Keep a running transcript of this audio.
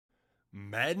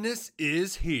Madness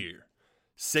is here.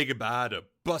 Say goodbye to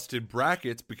busted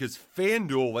brackets because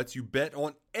FanDuel lets you bet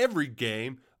on every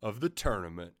game of the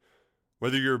tournament.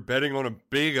 Whether you're betting on a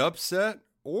big upset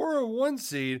or a one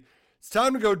seed, it's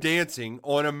time to go dancing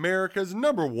on America's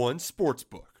 #1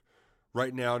 sportsbook.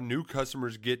 Right now, new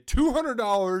customers get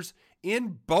 $200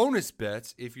 in bonus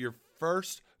bets if your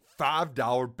first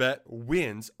 $5 bet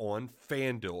wins on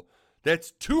FanDuel.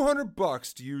 That's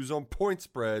 $200 to use on point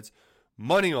spreads,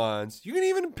 money lines. You can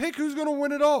even pick who's going to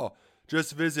win it all.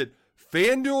 Just visit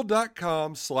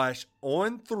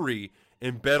FanDuel.com/on3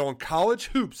 and bet on college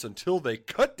hoops until they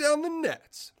cut down the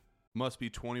nets. Must be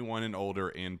 21 and older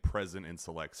and present in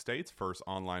select states. First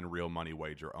online real money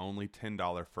wager only.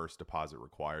 $10 first deposit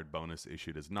required. Bonus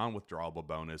issued as non-withdrawable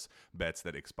bonus. Bets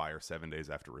that expire 7 days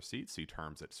after receipt. See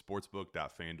terms at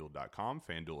sportsbook.fanduel.com.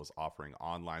 FanDuel is offering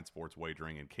online sports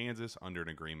wagering in Kansas under an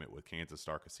agreement with Kansas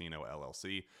Star Casino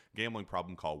LLC. Gambling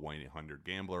problem? Call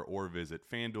 1-800-GAMBLER or visit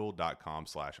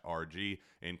fanduel.com/RG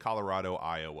in Colorado,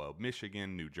 Iowa,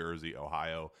 Michigan, New Jersey,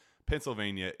 Ohio,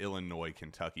 Pennsylvania, Illinois,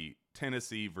 Kentucky,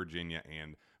 Tennessee, Virginia,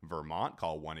 and Vermont.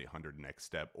 Call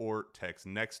 1-800-NEXT-STEP or text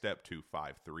NEXT-STEP to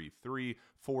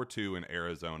 53342 in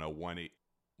Arizona,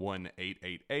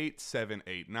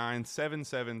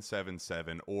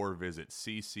 1-888-789-7777 or visit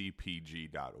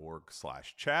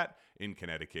ccpg.org/chat. In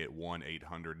Connecticut,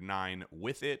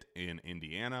 1-800-9-WITH-IT. In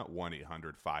Indiana,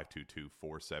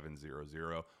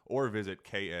 1-800-522-4700 or visit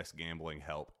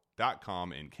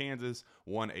ksgamblinghelp.com. In Kansas,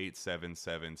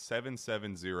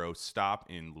 1-877-770-STOP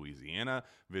in Louisiana.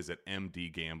 Visit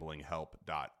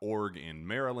mdgamblinghelp.org in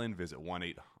Maryland. Visit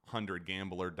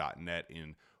 1-800-gambler.net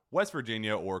in West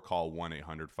Virginia or call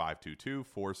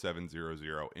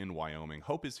 1-800-522-4700 in Wyoming.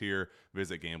 Hope is here.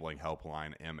 Visit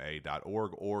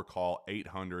gamblinghelplinema.org or call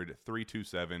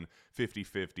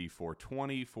 800-327-5050 for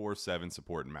 24/7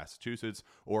 support in Massachusetts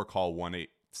or call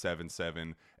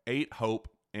 1-877-8-HOPE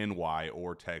NY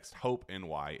or text Hope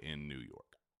NY in New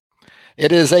York.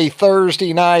 It is a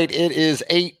Thursday night. It is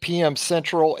 8 p.m.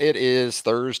 Central. It is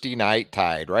Thursday Night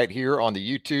Tide right here on the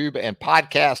YouTube and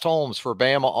podcast homes for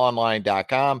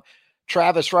BamaOnline.com.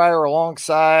 Travis Reier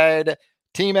alongside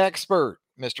team expert,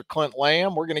 Mr. Clint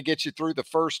Lamb. We're going to get you through the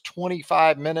first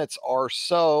 25 minutes or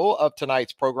so of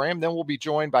tonight's program. Then we'll be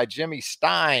joined by Jimmy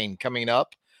Stein coming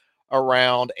up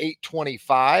around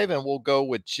 8:25, and we'll go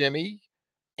with Jimmy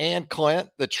and Clint,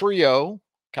 the trio,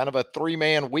 kind of a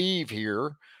three-man weave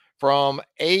here from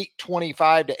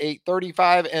 8:25 to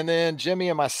 8:35, and then Jimmy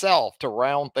and myself to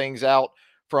round things out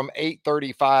from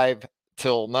 8:35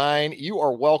 till 9. You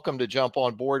are welcome to jump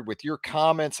on board with your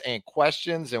comments and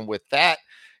questions. And with that,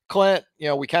 Clint,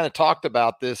 we kind of talked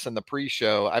about this in the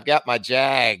pre-show. I've got my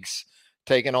Jags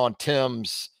taking on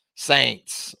Tim's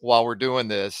Saints while we're doing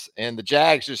this, and the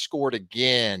Jags just scored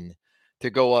again to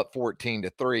go up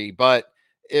 14-3. But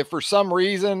if for some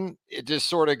reason it just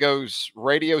sort of goes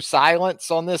radio silence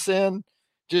on this end,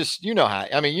 just, you know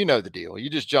the deal. You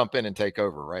just jump in and take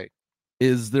over, right?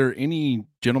 Is there any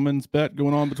gentleman's bet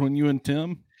going on between you and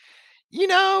Tim?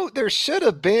 There should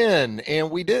have been,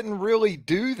 and we didn't really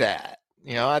do that.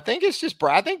 I think it's just,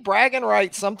 I think bragging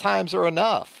rights sometimes are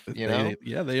enough, Yeah,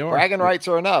 they are. Bragging rights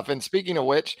are enough. And speaking of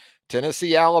which,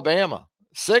 Tennessee, Alabama,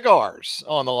 cigars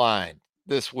on the line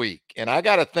this week. And I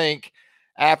got to think,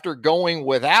 after going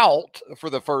without for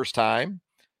the first time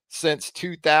since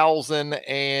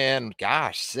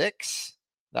 2006,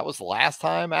 that was the last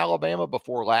time Alabama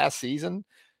before last season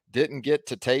didn't get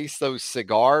to taste those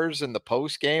cigars in the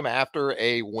post game after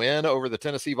a win over the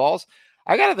Tennessee Vols.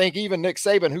 I got to think even Nick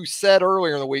Saban, who said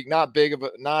earlier in the week, not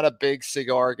a big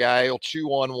cigar guy, he'll chew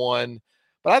on one.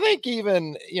 But I think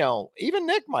even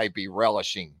Nick might be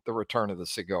relishing the return of the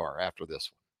cigar after this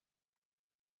one.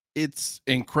 It's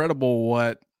incredible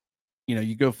what,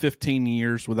 you go 15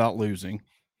 years without losing.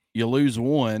 You lose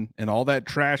one, and all that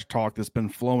trash talk that's been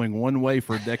flowing one way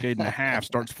for a decade and a half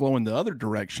starts flowing the other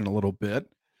direction a little bit.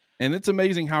 And it's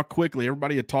amazing how quickly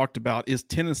everybody had talked about, is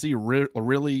Tennessee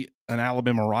really an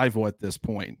Alabama rival at this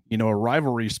point? A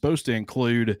rivalry is supposed to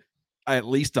include at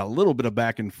least a little bit of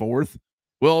back and forth.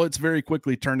 Well, it's very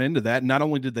quickly turned into that. Not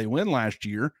only did they win last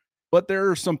year, but there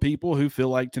are some people who feel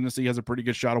like Tennessee has a pretty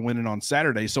good shot of winning on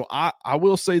Saturday. So I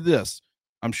will say this.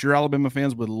 I'm sure Alabama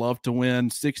fans would love to win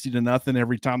 60-0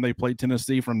 every time they play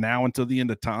Tennessee from now until the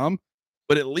end of time.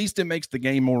 But at least it makes the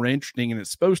game more interesting, and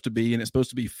it's supposed to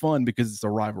be fun because it's a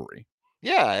rivalry.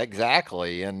 Yeah,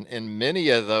 exactly. And in many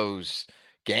of those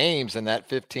games in that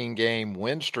 15-game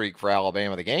win streak for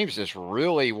Alabama, the games just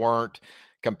really weren't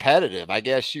competitive. I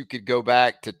guess you could go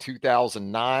back to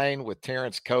 2009 with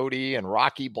Terrence Cody and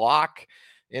Rocky Block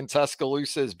in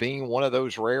Tuscaloosa as being one of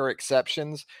those rare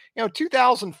exceptions.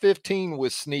 2015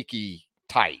 was sneaky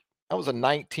tight. That was a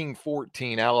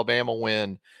 1914 Alabama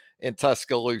win in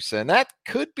Tuscaloosa. And that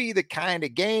could be the kind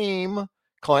of game,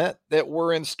 Clint, that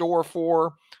we're in store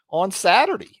for on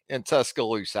Saturday in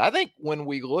Tuscaloosa. I think when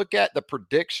we look at the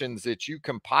predictions that you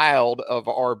compiled of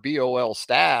our BOL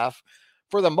staff,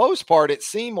 for the most part, it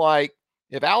seemed like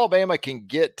if Alabama can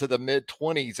get to the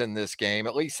mid-20s in this game,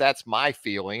 at least that's my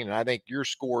feeling, and I think your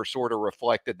score sort of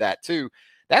reflected that too.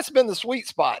 That's been the sweet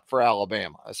spot for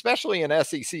Alabama, especially in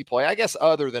SEC play, I guess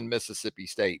other than Mississippi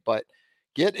State. But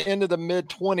get into the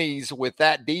mid-20s with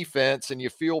that defense, and you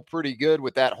feel pretty good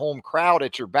with that home crowd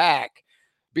at your back,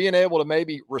 being able to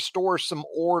maybe restore some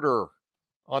order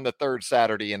on the third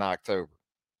Saturday in October.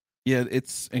 Yeah,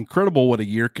 it's incredible what a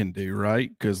year can do, right?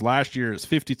 Because last year it's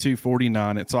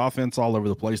 52-49. It's offense all over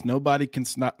the place. Nobody can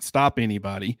stop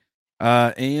anybody.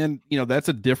 And, that's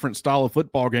a different style of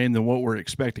football game than what we're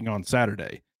expecting on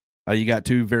Saturday. You got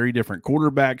two very different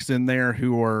quarterbacks in there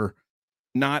who are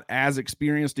not as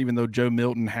experienced, even though Joe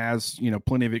Milton has,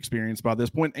 plenty of experience by this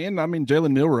point. And,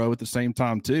 Jalen Milroe at the same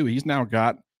time, too. He's now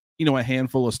got, a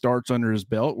handful of starts under his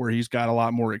belt where he's got a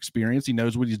lot more experience. He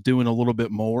knows what he's doing a little bit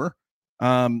more.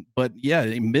 But yeah,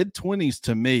 mid-20s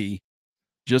to me,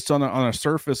 just on a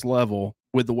surface level,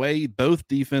 with the way both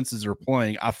defenses are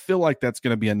playing, I feel like that's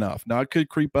going to be enough. Now, it could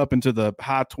creep up into the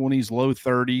high 20s, low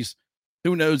 30s.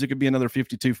 Who knows? It could be another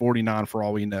 52-49 for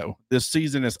all we know. This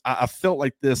season I felt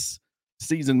like this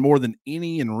season more than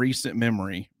any in recent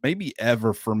memory, maybe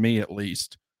ever for me at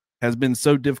least, has been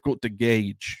so difficult to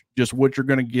gauge just what you're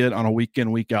going to get on a week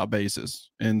in, week out basis.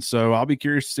 And so I'll be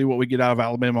curious to see what we get out of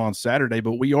Alabama on Saturday,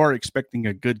 but we are expecting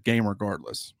a good game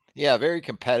regardless. Yeah, a very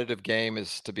competitive game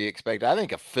is to be expected. I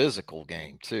think a physical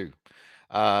game too.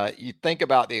 You think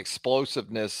about the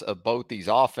explosiveness of both these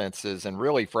offenses, and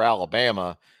really for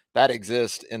Alabama, that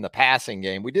exists in the passing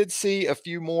game. We did see a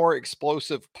few more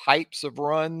explosive types of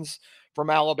runs from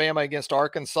Alabama against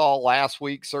Arkansas last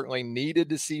week. Certainly needed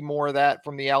to see more of that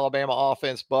from the Alabama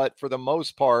offense, but for the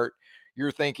most part,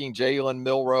 you're thinking Jalen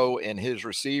Milroe and his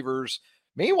receivers.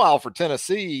 Meanwhile, for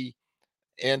Tennessee,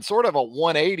 in sort of a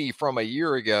 180 from a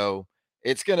year ago,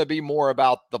 it's going to be more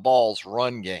about the ball's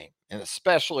run game, and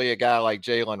especially a guy like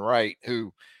Jalen Wright,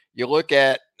 who you look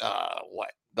at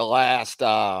the last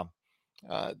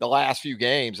few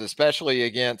games, especially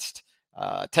against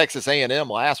Texas A&M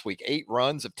last week, 8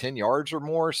 runs of 10 yards or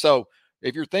more. So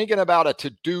if you're thinking about a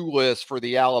to-do list for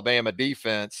the Alabama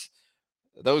defense,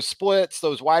 those splits,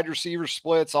 those wide receiver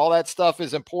splits, all that stuff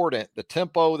is important. The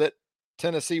tempo that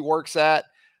Tennessee works at,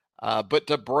 but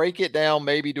to break it down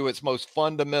maybe to its most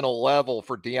fundamental level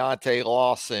for Deontay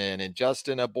Lawson and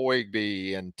Justin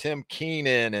Aboigbe and Tim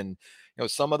Keenan and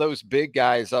some of those big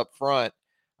guys up front,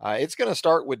 it's going to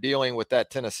start with dealing with that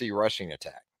Tennessee rushing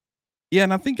attack. Yeah,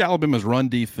 and I think Alabama's run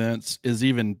defense is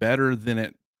even better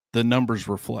than the numbers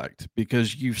reflect,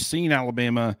 because you've seen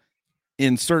Alabama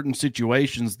in certain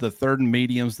situations, the third and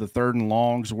mediums, the third and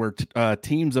longs, where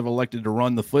teams have elected to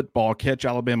run the football, catch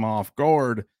Alabama off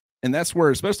guard. And that's where,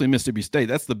 especially Mississippi State,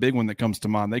 that's the big one that comes to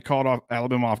mind. They caught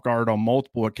Alabama off guard on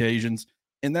multiple occasions,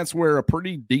 and that's where a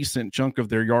pretty decent chunk of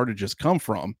their yardage has come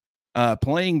from.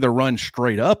 Playing the run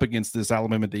straight up against this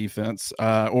Alabama defense,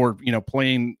 or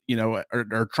playing,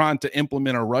 or trying to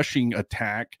implement a rushing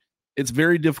attack, it's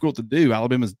very difficult to do.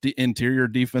 Alabama's interior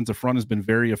defensive front has been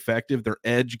very effective. Their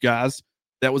edge guys,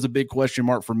 that was a big question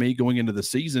mark for me going into the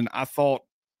season. I thought,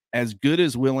 as good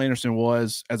as Will Anderson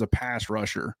was as a pass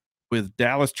rusher, with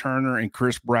Dallas Turner and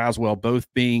Chris Braswell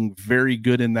both being very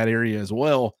good in that area as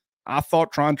well, I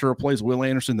thought trying to replace Will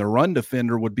Anderson, the run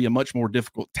defender, would be a much more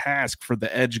difficult task for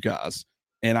the edge guys.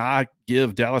 And I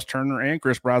give Dallas Turner and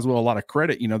Chris Braswell a lot of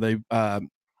credit. They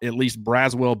at least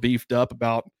Braswell beefed up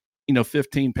about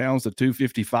 15 pounds to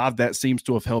 255. That seems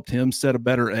to have helped him set a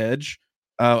better edge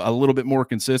a little bit more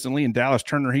consistently. And Dallas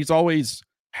Turner, he's always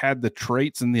had the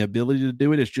traits and the ability to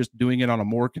do it. It's just doing it on a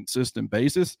more consistent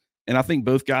basis. And I think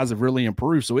both guys have really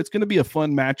improved. So it's going to be a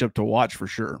fun matchup to watch for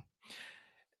sure.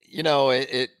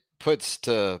 It puts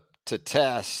to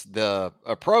test the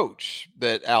approach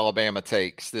that Alabama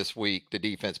takes this week, the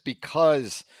defense,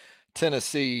 because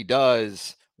Tennessee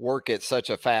does work at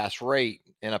such a fast rate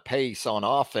and a pace on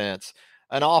offense,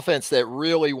 an offense that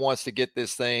really wants to get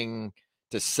this thing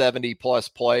to 70 plus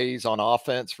plays on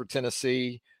offense for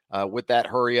Tennessee with that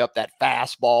hurry up, that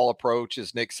fastball approach,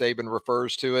 as Nick Saban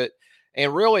refers to it.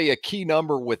 And really a key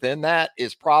number within that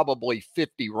is probably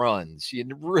 50 runs. You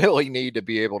really need to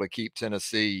be able to keep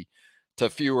Tennessee to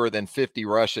fewer than 50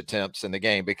 rush attempts in the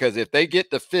game, because if they get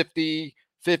to 50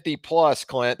 plus,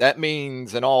 Clint, that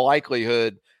means in all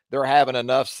likelihood they're having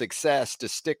enough success to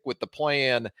stick with the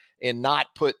plan and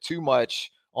not put too much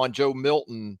on Joe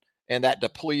Milton and that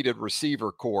depleted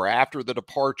receiver core after the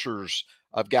departures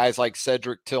of guys like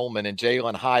Cedric Tillman and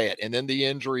Jalen Hyatt, and then the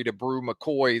injury to Brew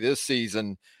McCoy this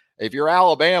season. If you're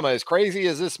Alabama, as crazy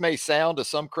as this may sound to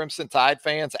some Crimson Tide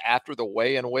fans after the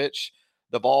way in which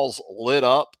the Vols lit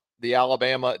up the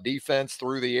Alabama defense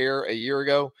through the air a year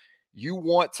ago, you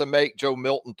want to make Joe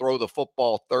Milton throw the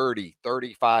football 30,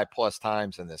 35 plus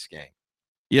times in this game.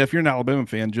 Yeah, if you're an Alabama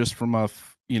fan, just from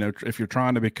if you're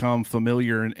trying to become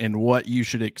familiar in what you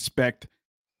should expect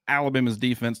Alabama's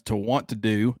defense to want to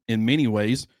do in many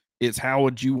ways, it's how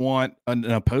would you want an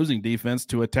opposing defense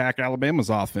to attack Alabama's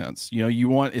offense? You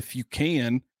want, if you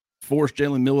can, force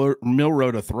Jalen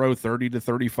Milroe to throw 30 to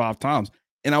 35 times.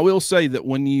 And I will say that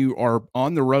when you are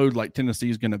on the road like Tennessee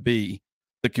is going to be,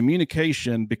 the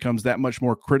communication becomes that much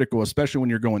more critical, especially when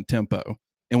you're going tempo.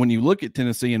 And when you look at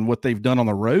Tennessee and what they've done on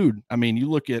the road, I mean, you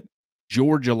look at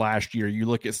Georgia last year, you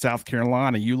look at South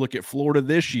Carolina, you look at Florida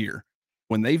this year.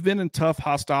 When they've been in tough,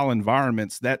 hostile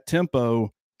environments, that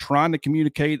tempo, trying to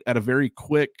communicate at a very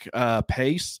quick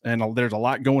pace, and there's a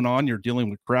lot going on, you're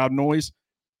dealing with crowd noise,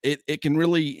 it can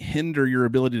really hinder your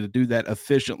ability to do that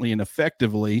efficiently and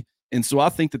effectively. And so I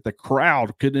think that the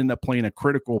crowd could end up playing a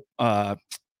critical,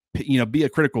 be a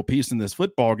critical piece in this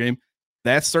football game.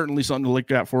 That's certainly something to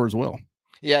look out for as well.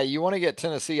 Yeah, you want to get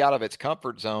Tennessee out of its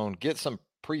comfort zone, get some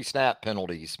pre-snap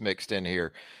penalties mixed in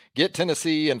here. Get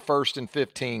Tennessee in 1st and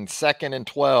 15, 2nd and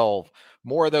 12,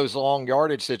 more of those long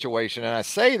yardage situations. And I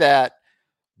say that,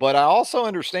 but I also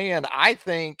understand, I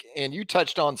think, and you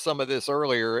touched on some of this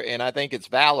earlier, and I think it's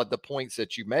valid, the points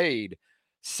that you made,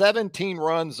 17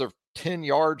 runs of 10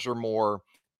 yards or more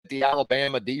the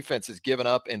Alabama defense has given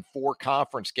up in 4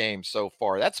 conference games so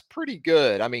far. That's pretty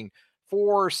good. I mean,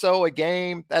 4 or so a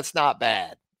game, that's not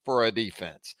bad for a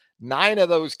defense. 9 of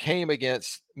those came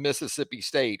against Mississippi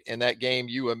State in that game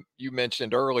you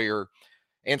mentioned earlier,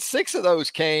 and 6 of those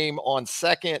came on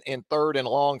 2nd and 3rd and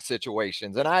long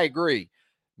situations. And I agree,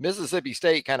 Mississippi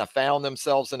State kind of found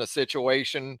themselves in a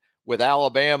situation with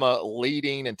Alabama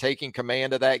leading and taking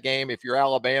command of that game. If you're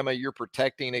Alabama, you're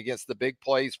protecting against the big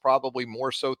plays, probably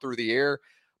more so through the air.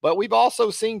 But we've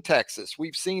also seen Texas.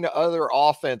 We've seen other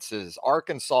offenses.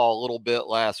 Arkansas a little bit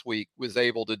last week was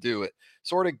able to do it.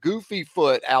 Sort of goofy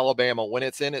foot Alabama when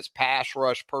it's in its pass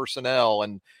rush personnel,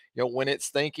 and when it's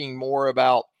thinking more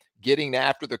about getting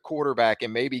after the quarterback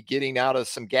and maybe getting out of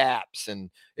some gaps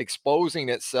and exposing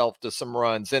itself to some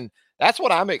runs. And that's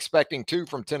what I'm expecting too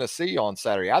from Tennessee on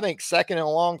Saturday. I think 2nd and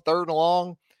long, 3rd and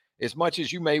long, as much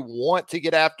as you may want to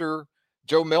get after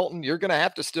Joe Milton, you're going to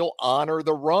have to still honor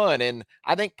the run. And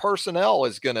I think personnel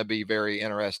is going to be very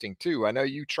interesting too. I know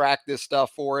you track this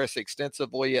stuff for us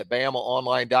extensively at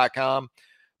BamaOnline.com,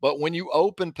 but when you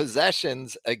open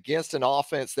possessions against an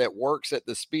offense that works at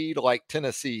the speed like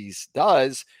Tennessee's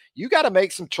does, you got to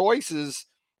make some choices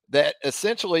that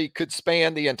essentially could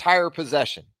span the entire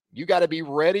possession. You got to be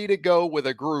ready to go with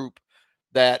a group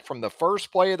that from the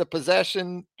first play of the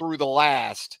possession through the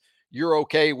last, you're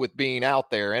okay with being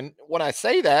out there. And when I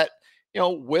say that,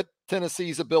 with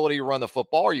Tennessee's ability to run the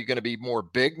football, are you going to be more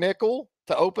big nickel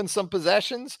to open some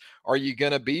possessions? Are you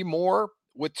going to be more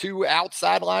with 2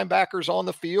 outside linebackers on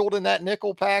the field in that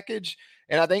nickel package?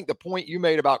 And I think the point you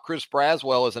made about Chris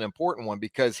Braswell is an important one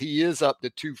because he is up to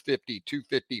 250,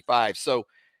 255. So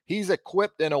he's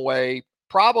equipped in a way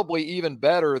probably even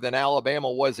better than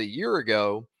Alabama was a year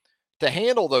ago to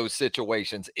handle those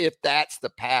situations if that's the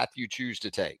path you choose to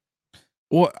take.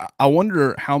 Well, I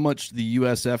wonder how much the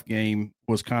USF game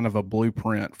was kind of a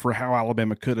blueprint for how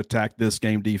Alabama could attack this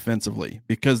game defensively,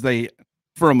 because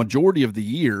for a majority of the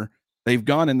year, they've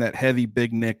gone in that heavy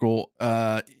big nickel,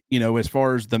 as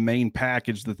far as the main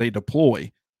package that they deploy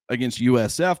against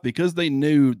USF, because they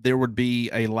knew there would be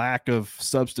a lack of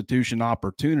substitution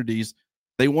opportunities.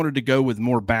 They wanted to go with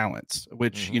more balance,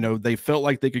 which, they felt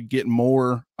like they could get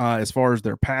more as far as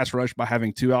their pass rush by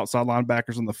having 2 outside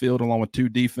linebackers on the field along with 2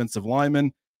 defensive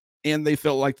linemen. And they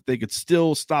felt like they could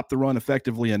still stop the run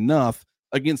effectively enough.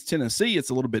 Against Tennessee,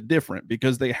 it's a little bit different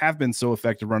because they have been so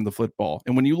effective running the football.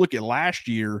 And when you look at last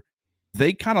year,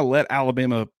 they kind of let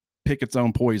Alabama pick its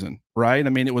own poison, right? I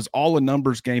mean, it was all a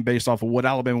numbers game based off of what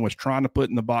Alabama was trying to put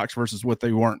in the box versus what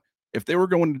they weren't. If they were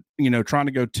going, trying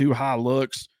to go too high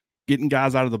looks, getting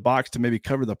guys out of the box to maybe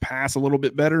cover the pass a little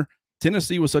bit better,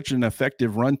 Tennessee was such an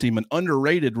effective run team, an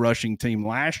underrated rushing team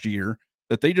last year,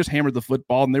 that they just hammered the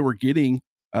football and they were getting,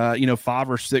 5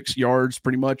 or 6 yards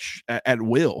pretty much at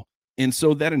will. And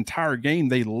so that entire game,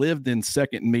 they lived in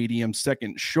second medium,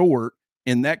 second short,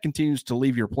 and that continues to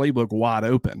leave your playbook wide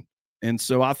open. And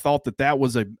so I thought that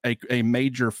was a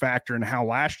major factor in how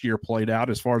last year played out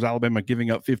as far as Alabama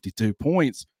giving up 52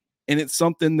 points. And it's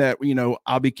something that,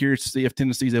 I'll be curious to see if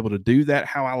Tennessee's able to do that,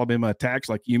 how Alabama attacks,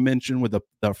 like you mentioned, with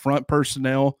the front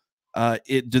personnel.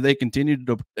 Do they continue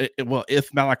to,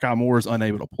 if Malachi Moore is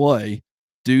unable to play,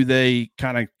 do they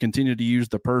kind of continue to use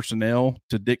the personnel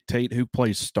to dictate who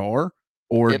plays star?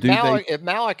 Or if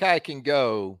Malachi can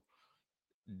go,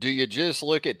 do you just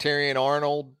look at Terrion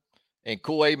Arnold and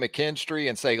Kool-Aid McKinstry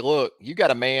and say, look, you got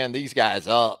to man these guys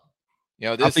up?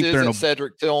 This isn't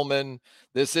Cedric Tillman.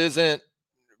 This isn't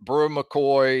Brew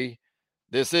McCoy.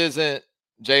 This isn't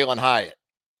Jalen Hyatt.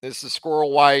 This is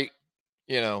Squirrel White.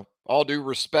 All due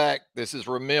respect, this is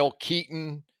Ramil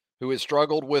Keaton, who has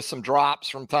struggled with some drops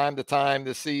from time to time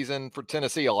this season for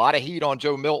Tennessee. A lot of heat on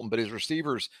Joe Milton, but his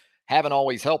receivers haven't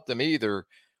always helped him either.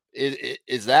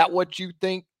 Is that what you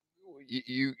think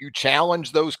you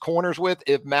challenge those corners with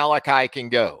if Malachi can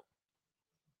go?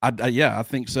 I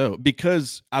think so,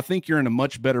 because I think you're in a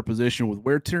much better position with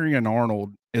where Terrion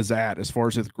Arnold is at as far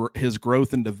as his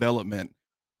growth and development,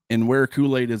 and where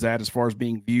Kool-Aid is at as far as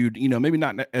being viewed, maybe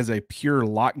not as a pure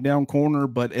lockdown corner,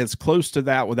 but as close to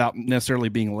that without necessarily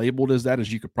being labeled as that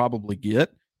as you could probably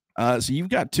get. So you've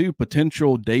got two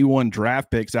potential day one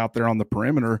draft picks out there on the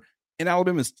perimeter, and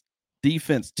Alabama's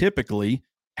defense typically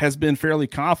has been fairly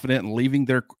confident in leaving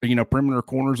their, perimeter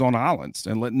corners on islands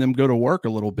and letting them go to work a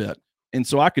little bit. And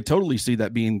so I could totally see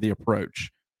that being the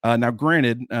approach. Now,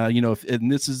 granted,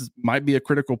 and this might be a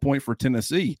critical point for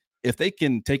Tennessee, if they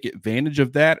can take advantage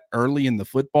of that early in the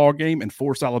football game and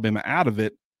force Alabama out of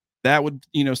it, that would,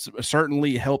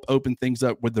 certainly help open things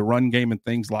up with the run game and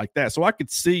things like that. So I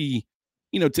could see,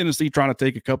 Tennessee trying to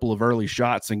take a couple of early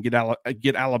shots and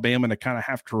get Alabama to kind of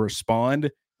have to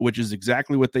respond, which is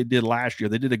exactly what they did last year.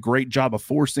 They did a great job of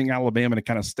forcing Alabama to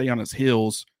kind of stay on its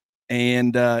heels.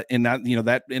 And that,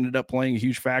 that ended up playing a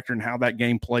huge factor in how that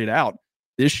game played out.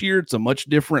 This year, it's a much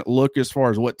different look as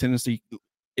far as what Tennessee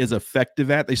is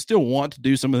effective at. They still want to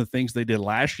do some of the things they did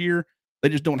last year. They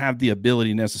just don't have the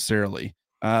ability necessarily.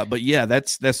 But yeah,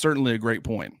 that's certainly a great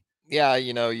point. Yeah,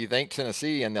 you think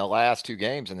Tennessee in the last two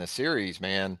games in this series,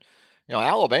 man,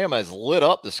 Alabama has lit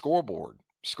up the scoreboard,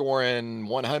 scoring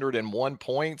 101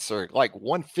 points or like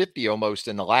 150 almost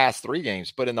in the last three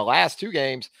games. But in the last two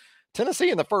games, Tennessee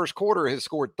in the first quarter has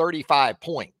scored 35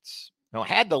 points.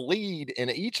 Had the lead in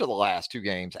each of the last two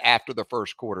games after the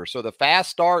first quarter. So the fast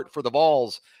start for the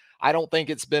Vols, I don't think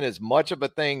it's been as much of a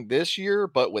thing this year,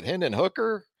 but with Hendon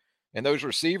Hooker and those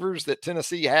receivers that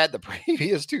Tennessee had the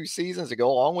previous two seasons to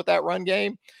go along with that run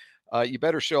game, you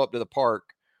better show up to the park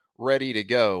ready to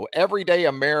go. Everyday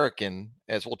American,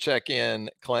 as we'll check in,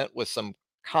 Clint, with some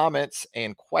comments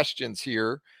and questions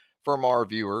here from our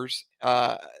viewers.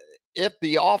 If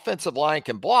the offensive line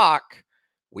can block,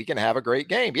 we can have a great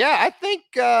game. Yeah, I think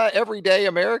Everyday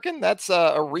American, that's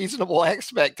a reasonable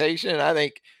expectation. I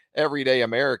think Everyday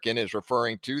American is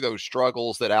referring to those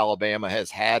struggles that Alabama has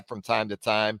had from time to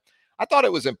time. I thought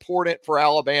it was important for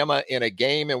Alabama in a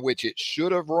game in which it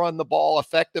should have run the ball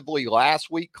effectively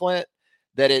last week, Clint,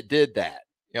 that it did that.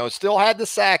 Still had the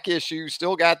sack issue,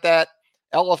 still got that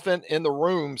elephant in the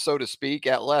room, so to speak,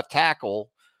 at left tackle.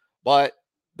 But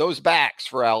those backs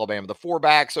for Alabama, the four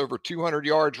backs over 200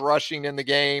 yards rushing in the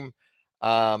game.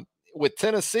 With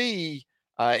Tennessee,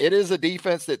 it is a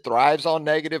defense that thrives on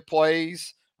negative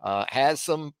plays, has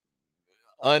some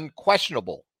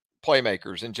unquestionable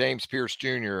playmakers in James Pierce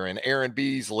Jr. and Aaron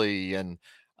Beasley and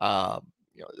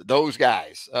those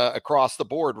guys across the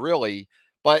board, really.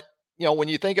 But, when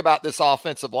you think about this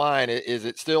offensive line, is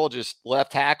it still just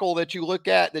left tackle that you look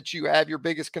at that you have your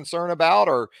biggest concern about,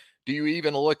 or do you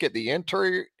even look at the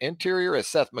interior as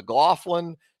Seth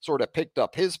McLaughlin sort of picked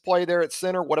up his play there at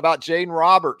center? What about Jaden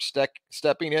Roberts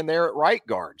stepping in there at right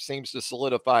guard? Seems to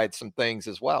solidify some things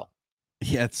as well.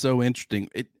 Yeah, it's so interesting.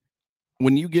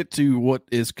 When you get to what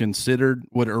is considered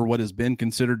what has been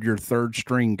considered your third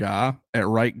string guy at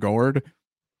right guard,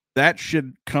 that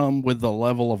should come with the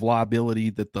level of liability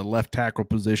that the left tackle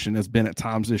position has been at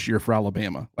times this year for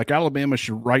Alabama. Like, Alabama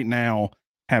should right now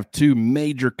have two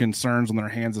major concerns on their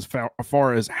hands as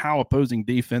far as how opposing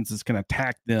defenses can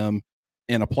attack them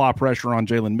and apply pressure on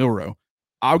Jalen Milroe.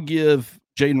 I'll give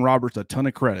Jaden Roberts a ton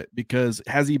of credit, because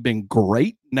has he been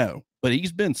great? No, but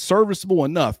he's been serviceable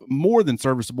enough, more than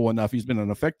serviceable enough. He's been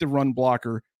an effective run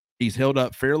blocker. He's held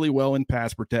up fairly well in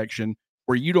pass protection,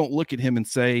 where you don't look at him and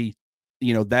say,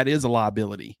 that is a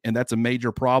liability, and that's a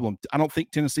major problem. I don't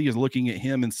think Tennessee is looking at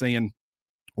him and saying,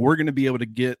 we're going to be able to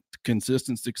get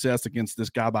consistent success against this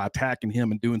guy by attacking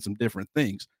him and doing some different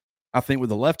things. I think with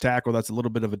the left tackle, that's a little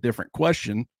bit of a different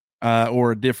question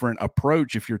or a different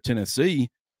approach if you're Tennessee.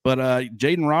 But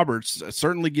Jaden Roberts,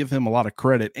 certainly give him a lot of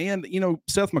credit. And,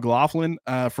 Seth McLaughlin,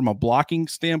 from a blocking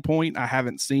standpoint, I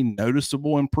haven't seen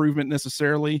noticeable improvement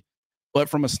necessarily. But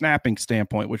from a snapping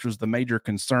standpoint, which was the major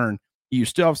concern, you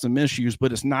still have some issues,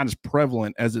 but it's not as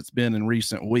prevalent as it's been in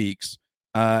recent weeks.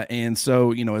 And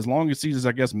so, as long as he's,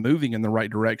 I guess, moving in the right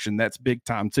direction, that's big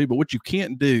time too. But what you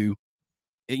can't do,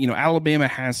 Alabama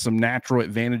has some natural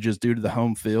advantages due to the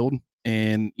home field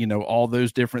and, all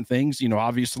those different things.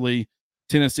 Obviously,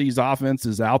 Tennessee's offense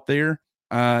is out there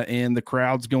and the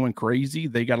crowd's going crazy.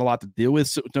 They got a lot to deal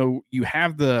with. So you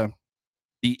have the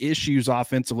issues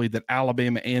offensively that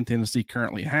Alabama and Tennessee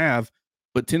currently have,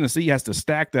 but Tennessee has to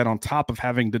stack that on top of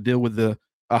having to deal with a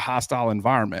hostile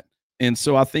environment. And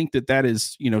so I think that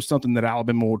is, something that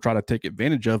Alabama will try to take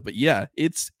advantage of. But yeah,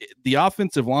 the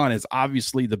offensive line is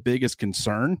obviously the biggest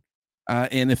concern.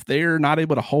 And if they're not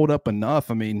able to hold up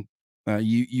enough, I mean,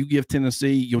 you give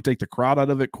Tennessee, you'll take the crowd out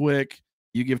of it quick.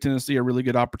 You give Tennessee a really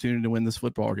good opportunity to win this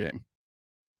football game.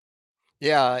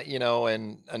 Yeah,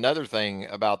 and another thing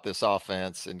about this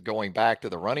offense and going back to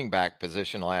the running back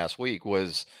position last week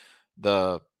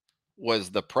the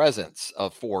the presence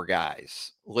of four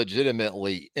guys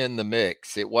legitimately in the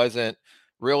mix. It wasn't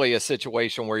really a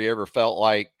situation where you ever felt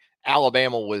like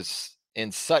Alabama was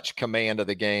in such command of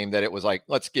the game that it was like,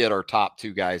 let's get our top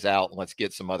two guys out and let's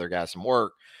get some other guys some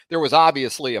work. There was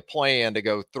obviously a plan to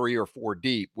go 3 or 4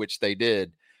 deep, which they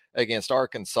did against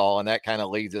Arkansas. And that kind of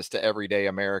leads us to Everyday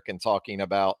American talking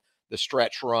about the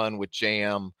stretch run with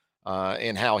Jam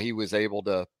and how he was able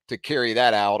to carry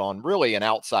that out on really an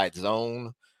outside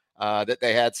zone that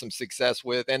they had some success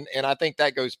with. And I think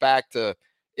that goes back to,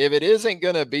 if it isn't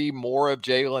going to be more of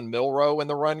Jalen Milroe in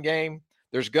the run game,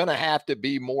 there's going to have to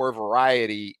be more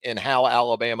variety in how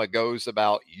Alabama goes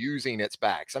about using its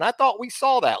backs. And I thought we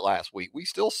saw that last week. We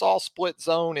still saw split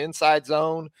zone, inside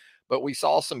zone, but we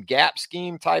saw some gap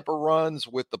scheme type of runs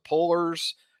with the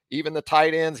pullers, even the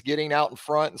tight ends getting out in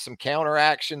front and some counter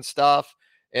action stuff.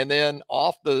 And then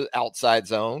off the outside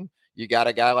zone, you got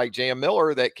a guy like Jam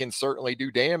Miller that can certainly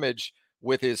do damage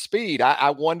with his speed. I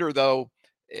wonder, though,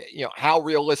 how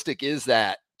realistic is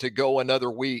that to go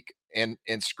another week and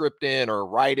script in or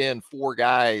write in 4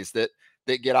 guys that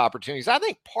get opportunities? I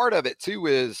think part of it, too,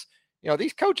 is,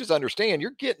 these coaches understand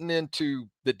you're getting into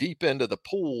the deep end of the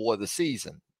pool of the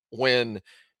season when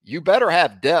you better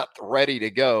have depth ready to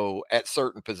go at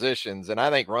certain positions. And I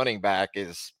think running back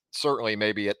is certainly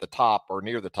maybe at the top or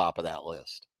near the top of that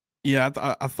list. Yeah,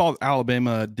 I thought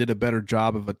Alabama did a better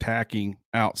job of attacking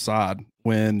outside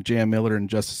when Jam Miller and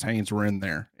Justice Haynes were in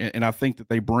there. And I think that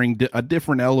they bring a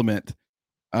different element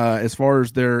as far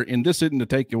as and this isn't to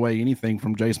take away anything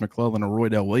from Jace McClellan or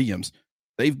Roydell Williams.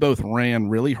 They've both ran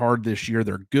really hard this year.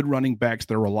 They're good running backs.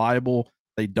 They're reliable.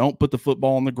 They don't put the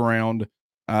football on the ground.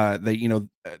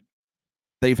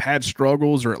 They've had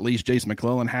struggles, or at least Jace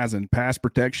McClellan has, in pass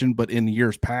protection, but in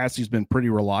years past, he's been pretty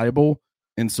reliable.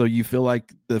 And so you feel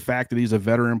like the fact that he's a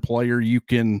veteran player, you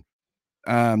can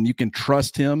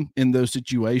trust him in those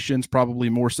situations probably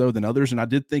more so than others. And I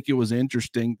did think it was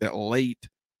interesting that late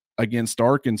against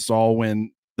Arkansas,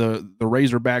 when the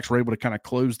Razorbacks were able to kind of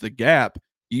close the gap,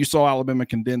 you saw Alabama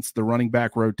condense the running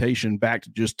back rotation back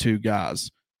to just 2 guys.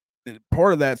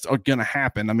 Part of that's going to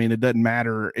happen. I mean, it doesn't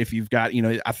matter if you've got,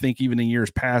 I think even in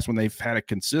years past when they've had a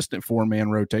consistent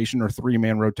 4-man rotation or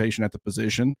 3-man rotation at the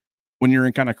position, when you're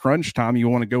in kind of crunch time, you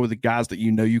want to go with the guys that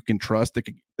you can trust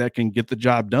that can get the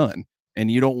job done. And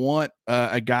you don't want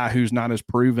a guy who's not as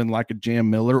proven like a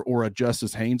Jam Miller or a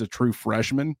Justice Haynes, a true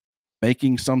freshman,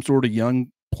 making some sort of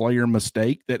young player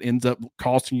mistake that ends up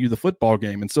costing you the football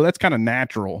game. And so that's kind of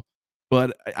natural.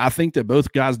 But I think that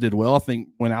both guys did well. I think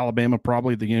when Alabama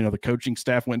probably the coaching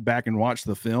staff went back and watched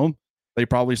the film, they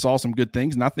probably saw some good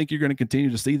things. And I think you're going to continue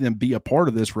to see them be a part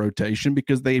of this rotation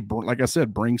because they, like I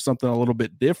said, bring something a little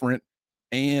bit different.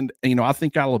 And, I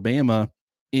think Alabama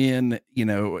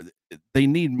they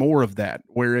need more of that,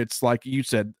 where it's like you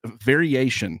said,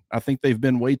 variation. I think they've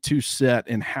been way too set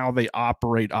in how they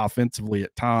operate offensively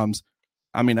at times.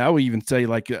 I mean, I would even say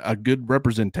like a good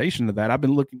representation of that. I've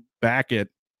been looking back at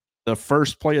the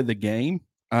first play of the game,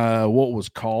 what was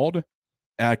called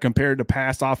compared to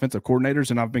past offensive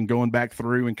coordinators. And I've been going back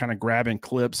through and kind of grabbing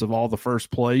clips of all the first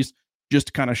plays just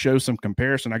to kind of show some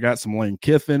comparison. I got some Lane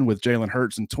Kiffin with Jalen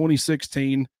Hurts in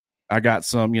 2016. I got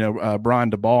some,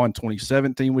 Brian DeBall in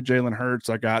 2017 with Jalen Hurts.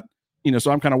 I got,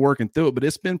 so I'm kind of working through it, but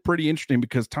it's been pretty interesting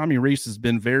because Tommy Rees has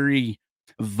been very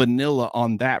vanilla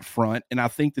on that front. And I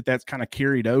think that that's kind of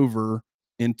carried over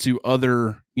into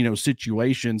other,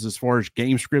 situations as far as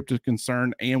game script is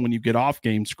concerned. And when you get off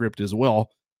game script as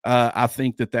well, I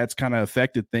think that's kind of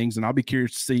affected things, and I'll be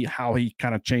curious to see how he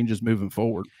kind of changes moving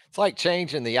forward. It's like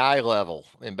changing the eye level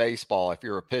in baseball if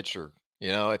you're a pitcher.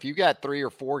 If you got 3 or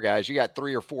 4 guys, you got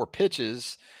 3 or 4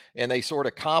 pitches, and they sort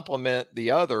of complement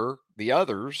the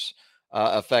others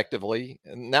effectively.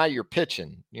 And now you're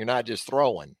pitching, you're not just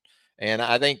throwing. And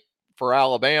I think for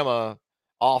Alabama,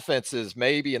 offenses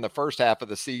maybe in the first half of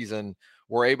the season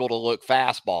were able to look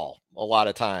fastball a lot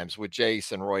of times with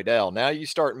Jace and Roydell. Now you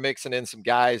start mixing in some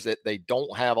guys that they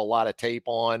don't have a lot of tape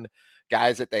on,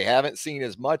 guys that they haven't seen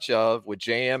as much of with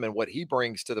Jam and what he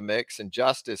brings to the mix. And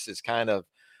Justice is kind of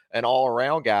an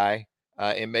all-around guy,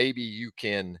 and maybe you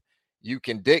can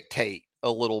dictate a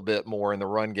little bit more in the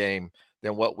run game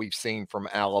than what we've seen from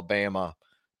Alabama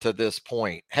to this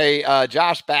point. Hey,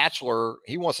 Josh Batchelor,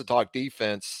 he wants to talk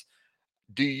defense.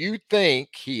 Do you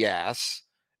think, he asks,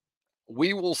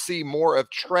 we will see more of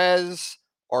Trez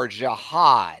or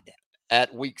Jihad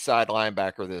at weak side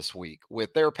linebacker this week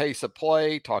with their pace of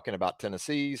play? Talking about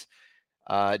Tennessee's.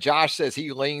 Josh says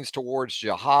he leans towards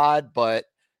Jihad, but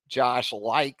Josh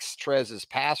likes Trez's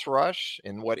pass rush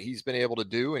and what he's been able to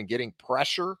do and getting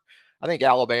pressure. I think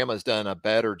Alabama's done a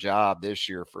better job this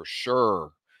year for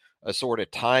sure, sort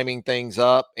of timing things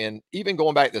up. And even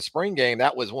going back to the spring game,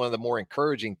 that was one of the more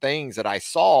encouraging things that I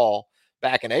saw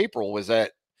back in April was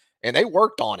that, and they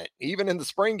worked on it. Even in the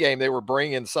spring game, they were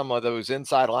bringing some of those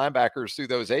inside linebackers through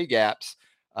those A-gaps,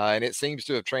 and it seems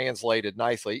to have translated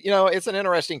nicely. It's an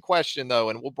interesting question, though,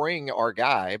 and we'll bring our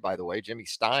guy, by the way, Jimmy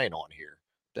Stein, on here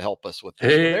to help us with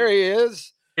this. Hey. There he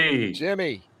is. Hey.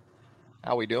 Jimmy,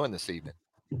 how we doing this evening?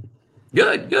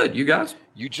 Good. You guys?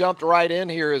 You jumped right in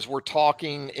here as we're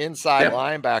talking inside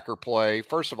linebacker play.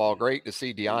 First of all, great to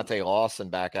see Deontay Lawson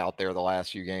back out there the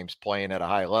last few games playing at a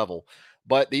high level.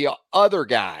 But the other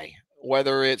guy,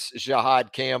 whether it's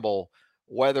Jihad Campbell,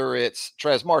 whether it's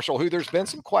Trez Marshall, who there's been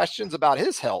some questions about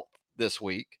his health this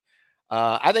week.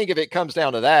 I think if it comes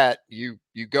down to that, you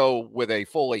go with a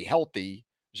fully healthy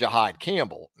Jihad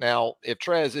Campbell. Now, if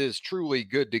Trez is truly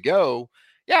good to go,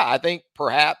 yeah, I think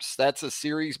perhaps that's a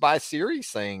series by series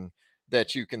thing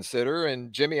that you consider.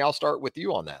 And Jimmy, I'll start with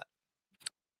you on that.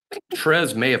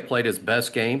 Trez may have played his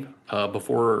best game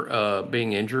before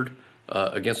being injured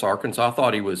against Arkansas. I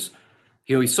thought he was,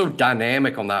 he's so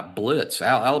dynamic on that blitz.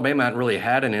 Alabama hadn't really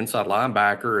had an inside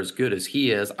linebacker as good as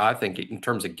he is, I think, in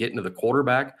terms of getting to the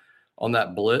quarterback on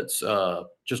that blitz.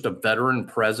 Just a veteran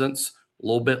presence, a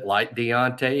little bit like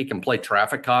Deontay. He can play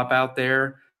traffic cop out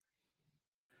there.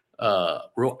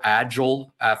 Real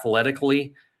agile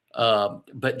athletically.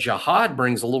 But Jihad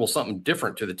brings a little something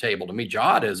different to the table. To me,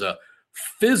 Jihad is a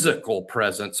physical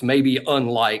presence, maybe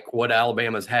unlike what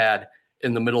Alabama's had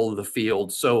in the middle of the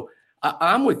field. So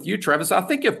I'm with you, Travis. I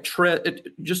think if Trez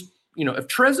is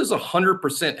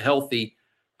 100% healthy,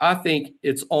 I think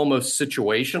it's almost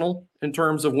situational in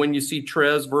terms of when you see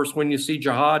Trez versus when you see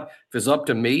Jihad. If it's up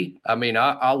to me, I mean,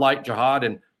 I like Jihad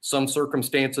in some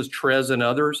circumstances, Trez in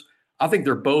others. I think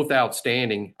they're both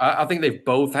outstanding. I think they've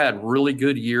both had really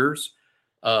good years.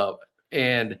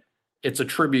 And it's a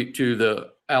tribute to the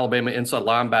Alabama inside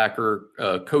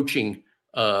linebacker coaching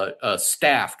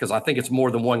staff, because I think it's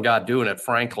more than one guy doing it,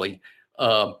 frankly.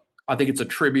 I think it's a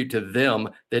tribute to them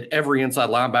that every inside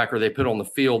linebacker they put on the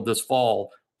field this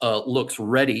fall looks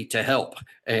ready to help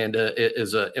and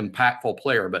is an impactful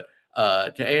player. But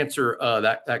to answer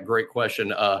that great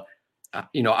question,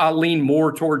 I lean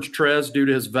more towards Trez due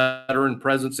to his veteran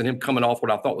presence and him coming off what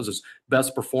I thought was his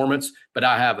best performance. But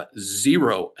I have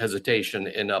zero hesitation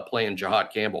in playing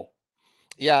Jihad Campbell.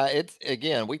 Yeah,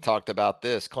 again, we talked about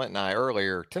this, Clint and I,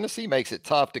 earlier. Tennessee makes it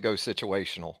tough to go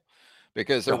situational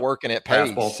because they're working at pace.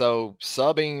 Fastball. So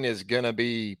subbing is going to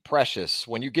be precious.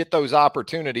 When you get those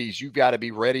opportunities, you've got to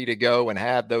be ready to go and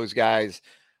have those guys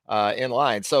in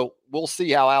line. So we'll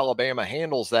see how Alabama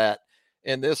handles that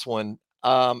in this one.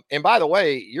 And by the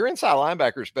way, your inside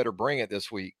linebackers better bring it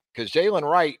this week because Jalen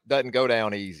Wright doesn't go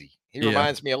down easy. He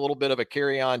reminds me a little bit of a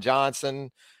Kerryon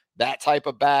Johnson, that type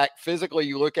of back. Physically,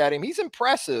 you look at him, he's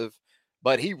impressive,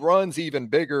 but he runs even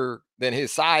bigger than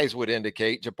his size would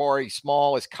indicate. Jabari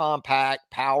Small is compact,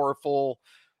 powerful.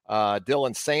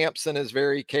 Dylan Sampson is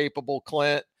very capable,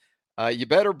 Clint. You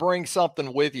better bring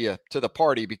something with you to the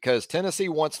party because Tennessee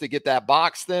wants to get that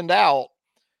box thinned out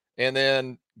and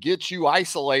then get you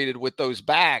isolated with those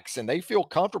backs, and they feel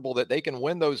comfortable that they can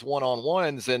win those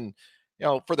one-on-ones. And,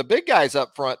 for the big guys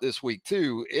up front this week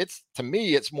too, to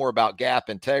me, it's more about gap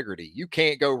integrity. You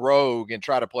can't go rogue and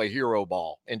try to play hero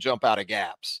ball and jump out of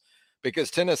gaps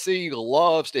because Tennessee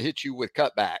loves to hit you with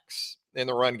cutbacks in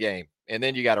the run game. And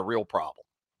then you got a real problem.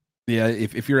 Yeah.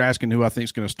 If you're asking who I think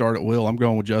is going to start at will, I'm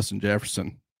going with Justin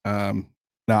Jefferson. Now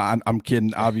No, I'm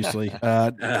kidding. Obviously,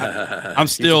 I'm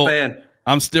He's a fan.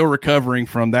 I'm still recovering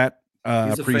from that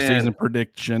He's a preseason fan.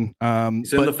 prediction.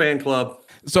 He's in the fan club.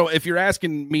 So if you're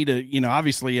asking me to,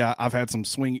 obviously I've had some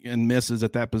swing and misses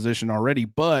at that position already,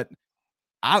 but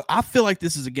I feel like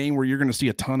this is a game where you're going to see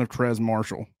a ton of Trez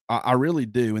Marshall. I really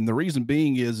do. And the reason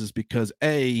being is because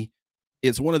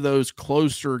it's one of those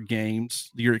closer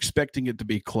games. You're expecting it to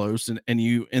be close, and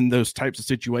you, in those types of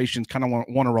situations, kind of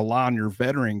want to rely on your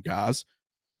veteran guys.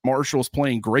 Marshall's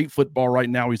playing great football right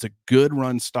now. He's a good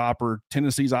run stopper.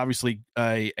 Tennessee's obviously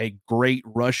a great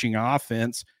rushing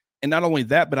offense. And not only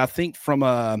that, but I think from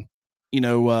a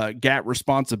gap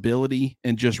responsibility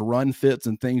and just run fits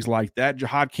and things like that,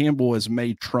 Jahad Campbell has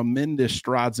made tremendous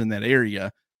strides in that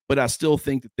area. But I still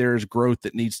think that there's growth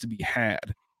that needs to be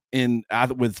had. And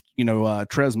with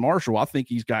Trez Marshall, I think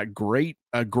he's got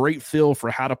a great feel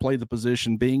for how to play the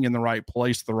position, being in the right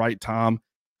place at the right time.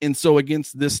 And so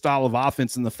against this style of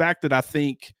offense, and the fact that I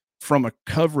think from a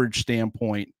coverage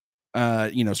standpoint,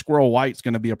 Squirrel White's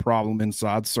going to be a problem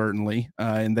inside, certainly.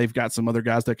 And they've got some other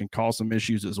guys that can cause some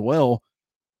issues as well.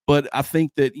 But I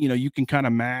think that, you can kind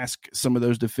of mask some of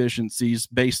those deficiencies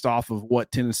based off of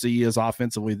what Tennessee is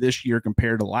offensively this year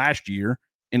compared to last year.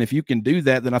 And if you can do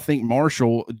that, then I think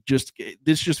Marshall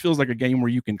this just feels like a game where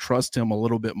you can trust him a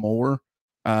little bit more.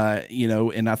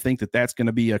 And I think that that's going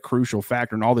to be a crucial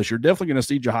factor in all this. You're definitely going to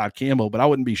see Jahad Campbell, but I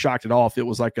wouldn't be shocked at all if it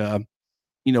was like a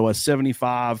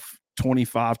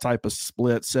 75-25 type of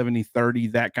split,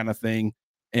 70-30, that kind of thing.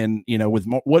 And, with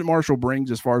what Marshall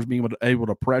brings as far as being able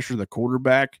to pressure the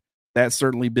quarterback, that's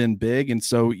certainly been big. And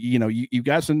so, you've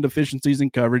got some deficiencies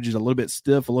in coverage. He's a little bit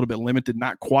stiff, a little bit limited,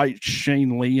 not quite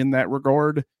Shane Lee in that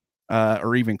regard,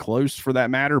 or even close for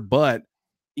that matter. But,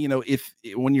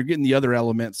 when you're getting the other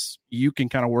elements, you can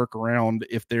kind of work around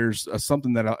if there's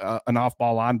something that an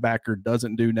off-ball linebacker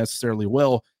doesn't do necessarily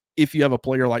well, if you have a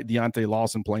player like Deontay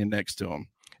Lawson playing next to him.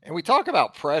 And we talk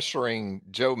about pressuring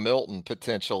Joe Milton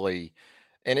potentially.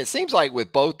 And it seems like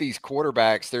with both these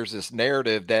quarterbacks, there's this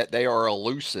narrative that they are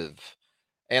elusive.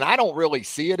 And I don't really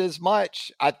see it as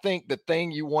much. I think the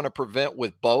thing you want to prevent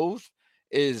with both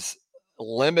is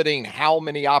limiting how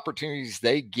many opportunities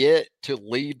they get to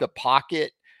leave the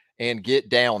pocket and get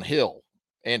downhill,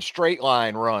 and straight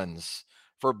line runs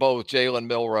for both Jalen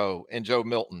Milroe and Joe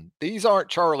Milton. These aren't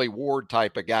Charlie Ward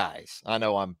type of guys. I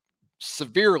know I'm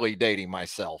severely dating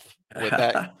myself with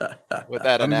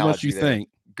that analogy. What you think?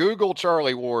 Google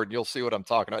Charlie Ward, you'll see what I'm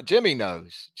talking about. Jimmy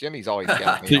knows. Jimmy's always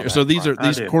got me. So these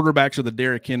quarterbacks are the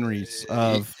Derrick Henrys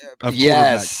of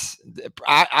yes,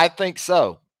 I think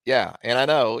so. Yeah, and I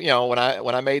know when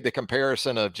I made the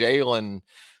comparison of Jalen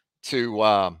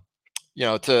to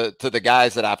to the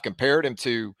guys that I've compared him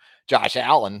to, Josh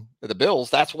Allen, the Bills.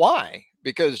 That's why,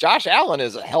 because Josh Allen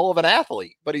is a hell of an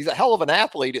athlete, but he's a hell of an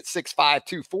athlete at 6'5",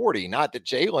 240. Not that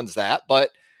Jalen's that, but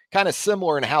kind of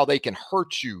similar in how they can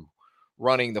hurt you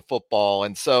running the football.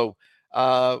 And so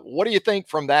what do you think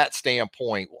from that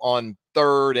standpoint on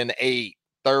 3rd and 8,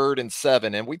 3rd and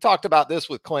 7? And we talked about this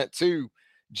with Clint too,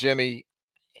 Jimmy.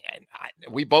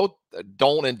 We both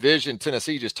don't envision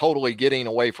Tennessee just totally getting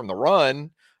away from the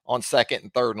run on 2nd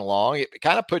and 3rd and long. It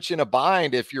kind of puts you in a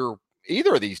bind if you're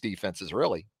either of these defenses,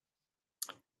 really.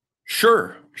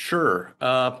 Sure.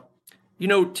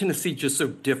 Tennessee just so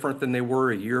different than they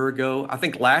were a year ago. I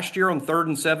think last year on 3rd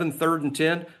and 7, 3rd and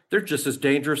 10, they're just as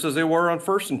dangerous as they were on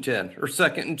 1st and 10 or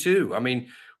 2nd and 2. I mean,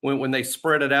 when they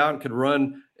spread it out and could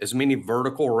run as many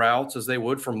vertical routes as they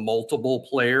would from multiple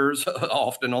players,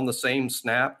 often on the same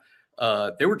snap,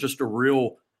 they were just a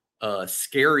real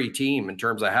scary team in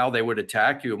terms of how they would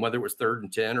attack you, and whether it was 3rd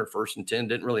and 10 or 1st and 10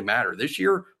 didn't really matter. This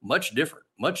year, much different.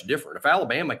 If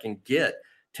Alabama can get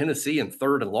Tennessee in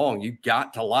 3rd and long, you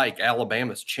got to like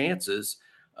Alabama's chances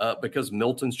because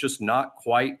Milton's just not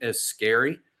quite as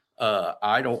scary.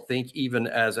 I don't think even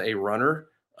as a runner,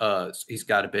 he's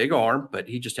got a big arm, but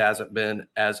he just hasn't been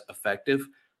as effective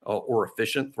or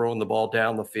efficient throwing the ball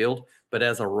down the field. But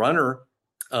as a runner,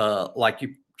 like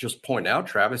you just point out,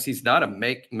 Travis, he's not a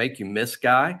make you miss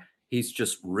guy. He's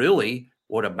just really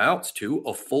what amounts to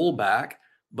a fullback.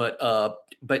 But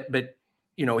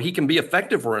he can be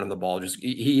effective running the ball. Just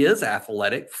he is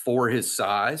athletic for his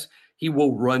size. He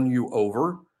will run you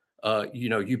over.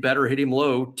 You better hit him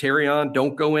low. Terrion,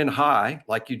 don't go in high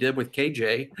like you did with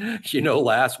KJ,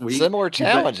 last week. Similar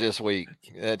challenge this week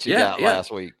that you got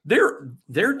last week. They're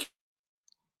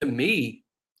to me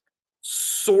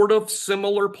sort of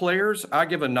similar players. I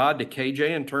give a nod to KJ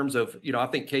in terms of, I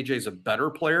think KJ is a better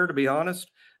player, to be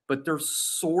honest, but they're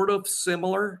sort of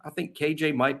similar. I think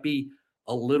KJ might be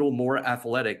a little more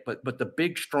athletic, but the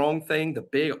big strong thing, the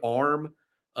big arm,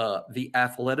 the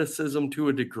athleticism to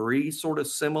a degree sort of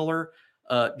similar.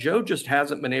 Joe just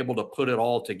hasn't been able to put it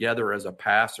all together as a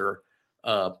passer.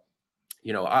 I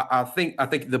think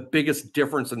the biggest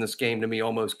difference in this game to me,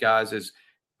 almost, guys, is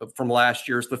from last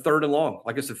year's the 3rd and long.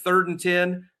 Like I said, 3rd and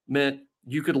 10 meant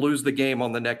you could lose the game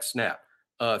on the next snap.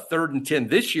 3rd and 10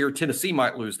 this year, Tennessee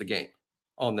might lose the game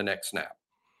on the next snap.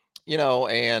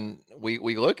 And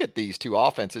we look at these two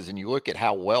offenses and you look at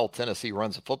how well Tennessee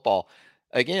runs the football.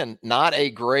 Again, not a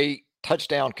great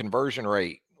touchdown conversion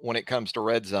rate when it comes to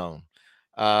red zone.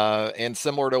 And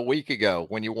similar to a week ago,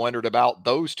 when you wondered about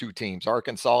those two teams,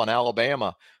 Arkansas and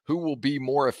Alabama, who will be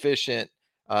more efficient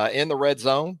in the red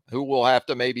zone, who will have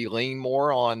to maybe lean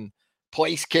more on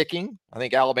place kicking. I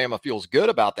think Alabama feels good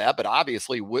about that, but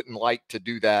obviously wouldn't like to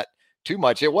do that too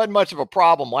much. It wasn't much of a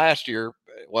problem last year.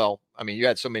 Well, I mean, you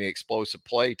had so many explosive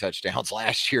play touchdowns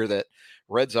last year that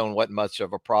red zone wasn't much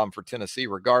of a problem for Tennessee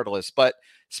regardless. But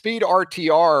speed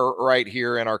RTR right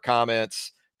here in our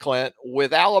comments, Clint,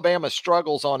 with Alabama's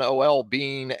struggles on OL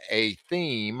being a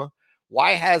theme,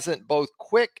 why hasn't both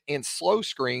quick and slow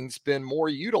screens been more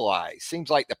utilized? Seems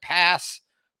like the pass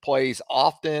plays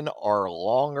often are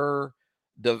longer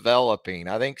developing.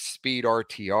 I think speed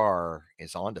RTR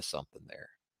is onto something there.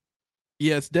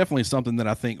 Yeah, it's definitely something that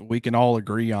I think we can all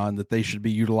agree on that they should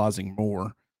be utilizing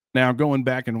more. Now, going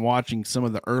back and watching some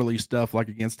of the early stuff, like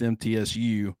against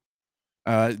MTSU,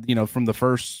 from the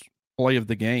first play of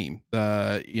the game,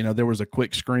 there was a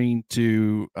quick screen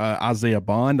to Isaiah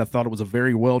Bond. I thought it was a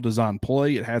very well-designed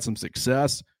play. It had some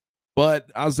success,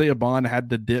 but Isaiah Bond had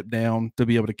to dip down to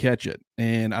be able to catch it.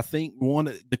 And I think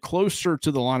the closer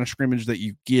to the line of scrimmage that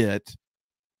you get,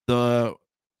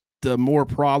 the more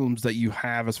problems that you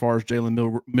have as far as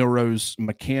Jalen Milroe's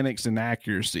mechanics and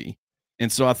accuracy.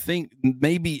 And so I think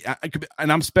maybe,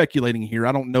 and I'm speculating here,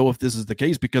 I don't know if this is the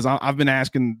case because I've been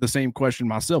asking the same question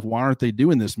myself. Why aren't they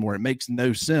doing this more? It makes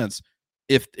no sense.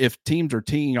 If teams are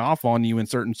teeing off on you in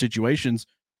certain situations,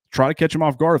 try to catch them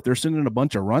off guard. If they're sending a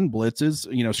bunch of run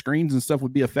blitzes, screens and stuff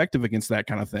would be effective against that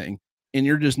kind of thing. And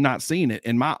you're just not seeing it.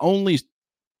 And my only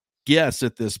guess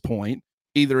at this point,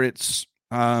 either it's,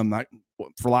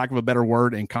 for lack of a better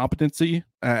word, incompetency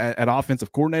at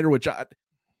offensive coordinator, which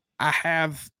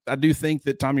I do think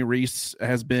that Tommy Rees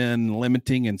has been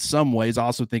limiting in some ways. I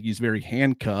also think he's very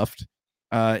handcuffed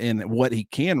in what he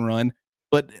can run,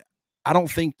 but I don't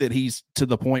think that he's to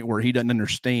the point where he doesn't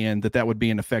understand that would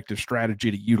be an effective strategy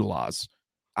to utilize.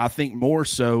 I think more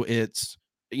so it's,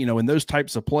 in those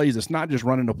types of plays, it's not just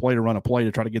running a play to run a play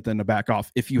to try to get them to back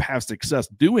off. If you have success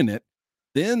doing it,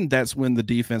 then that's when the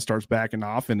defense starts backing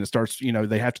off and it starts,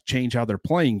 they have to change how they're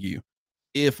playing you.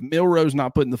 If Milroe's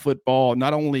not putting the football,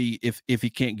 not only if he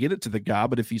can't get it to the guy,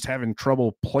 but if he's having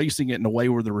trouble placing it in a way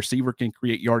where the receiver can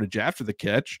create yardage after the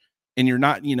catch and you're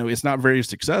not, it's not very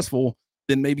successful,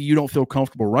 then maybe you don't feel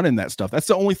comfortable running that stuff. That's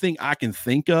the only thing I can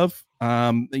think of.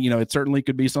 It certainly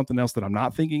could be something else that I'm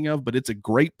not thinking of, but it's a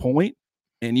great point.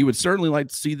 And you would certainly like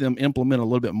to see them implement a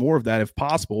little bit more of that if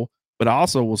possible. But I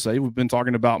also will say we've been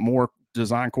talking about more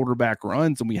design quarterback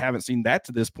runs, and we haven't seen that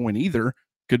to this point either.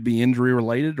 Could be injury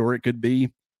related, or it could be,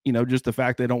 just the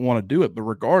fact they don't want to do it. But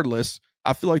regardless,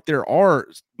 I feel like there are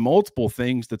multiple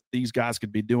things that these guys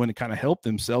could be doing to kind of help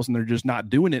themselves, and they're just not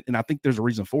doing it. And I think there's a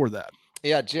reason for that.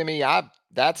 Yeah, Jimmy,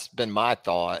 that's been my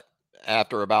thought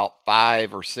after about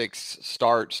 5 or 6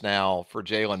 starts now for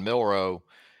Jalen Milroe,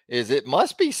 is it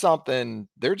must be something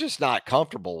they're just not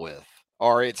comfortable with,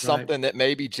 or it's something that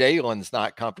maybe Jalen's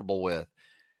not comfortable with.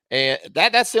 And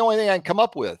that's the only thing I can come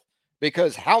up with,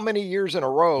 because how many years in a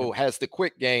row has the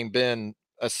quick game been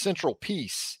a central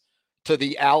piece to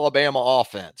the Alabama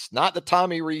offense? Not the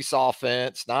Tommy Rees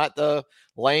offense, not the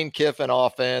Lane Kiffin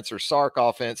offense or Sark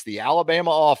offense. The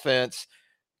Alabama offense,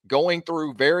 going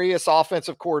through various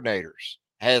offensive coordinators,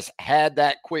 has had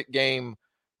that quick game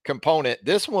component.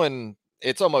 This one,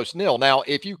 it's almost nil. Now,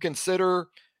 if you consider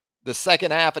the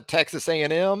second half of Texas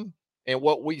A&M and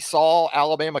what we saw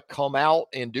Alabama come out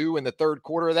and do in the third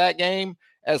quarter of that game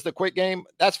as the quick game,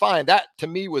 that's fine. That, to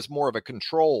me, was more of a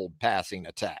controlled passing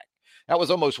attack. That was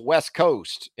almost West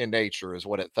Coast in nature is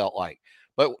what it felt like.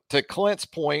 But to Clint's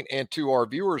point and to our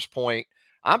viewers' point,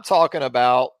 I'm talking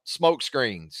about smoke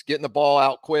screens, getting the ball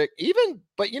out quick.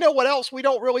 But you know what else we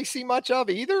don't really see much of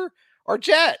either? Are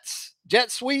jets,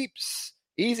 jet sweeps,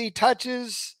 easy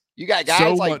touches. You got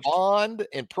guys like Bond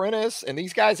and Prentice and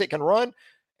these guys that can run.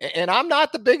 And I'm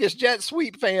not the biggest jet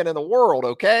sweep fan in the world,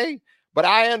 okay? But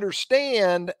I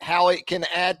understand how it can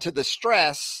add to the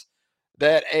stress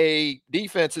that a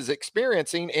defense is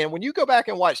experiencing. And when you go back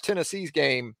and watch Tennessee's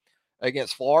game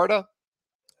against Florida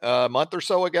a month or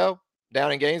so ago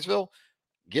down in Gainesville,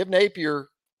 give Napier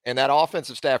and that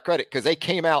offensive staff credit because they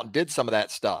came out and did some of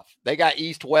that stuff. They got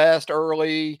East-West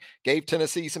early, gave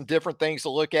Tennessee some different things to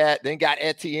look at, then got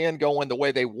Etienne going the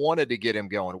way they wanted to get him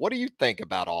going. What do you think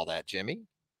about all that, Jimmy?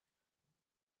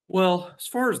 Well, as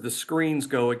far as the screens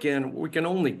go, again, we can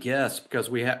only guess because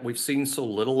we've seen so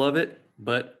little of it.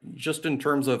 But just in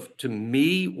terms of, to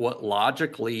me, what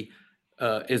logically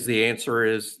is the answer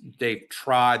is they've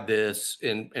tried this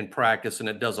in practice and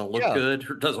it doesn't look good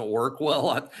or doesn't work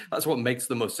well. That's what makes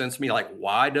the most sense to me. Like,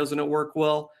 why doesn't it work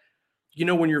well?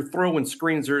 When you're throwing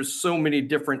screens, there's so many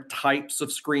different types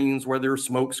of screens, whether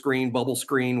smoke screen, bubble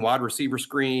screen, wide receiver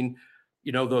screen,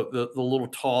 the little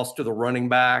toss to the running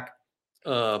back.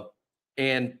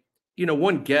 And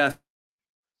one guess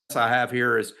I have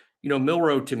here is,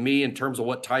 Milroe, to me, in terms of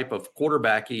what type of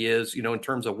quarterback he is, in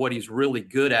terms of what he's really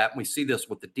good at, and we see this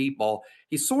with the deep ball,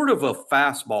 he's sort of a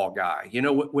fastball guy.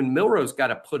 When Milroe's got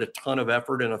to put a ton of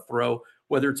effort in a throw,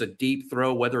 whether it's a deep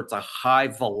throw, whether it's a high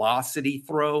velocity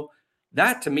throw,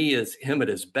 that to me is him at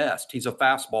his best. He's a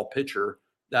fastball pitcher.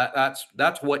 That's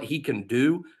what he can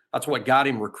do. That's what got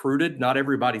him recruited. Not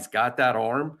everybody's got that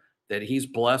arm that he's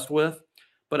blessed with.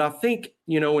 But I think,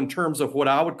 in terms of what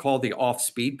I would call the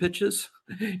off-speed pitches,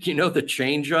 the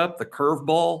changeup, the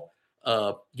curveball,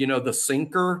 the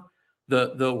sinker,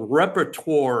 the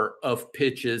repertoire of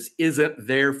pitches isn't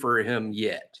there for him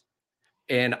yet.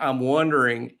 And I'm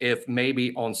wondering if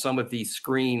maybe on some of these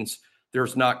screens,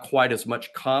 there's not quite as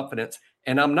much confidence.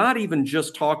 And I'm not even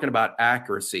just talking about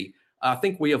accuracy. I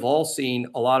think we have all seen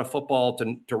a lot of football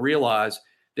to realize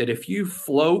that if you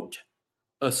float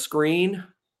a screen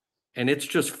and it's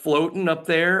just floating up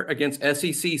there against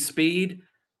SEC speed,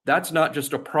 that's not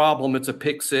just a problem, it's a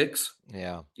pick six.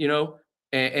 Yeah.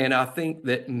 And I think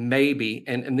that maybe,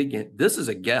 and again, this is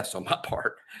a guess on my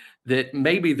part, that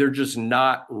maybe they're just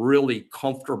not really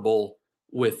comfortable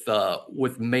with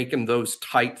making those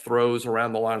tight throws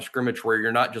around the line of scrimmage where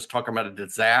you're not just talking about a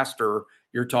disaster,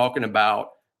 you're talking about,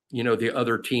 the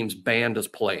other team's band is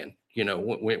playing,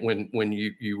 when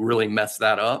you really mess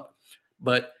that up.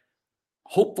 But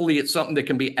hopefully it's something that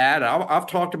can be added. I've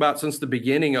talked about since the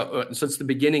beginning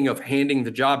of handing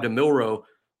the job to Milroe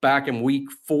back in week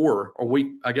 4 or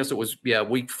week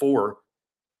 4,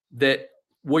 that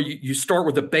you start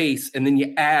with a base and then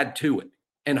you add to it.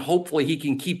 And hopefully he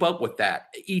can keep up with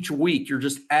that. Each week you're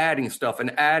just adding stuff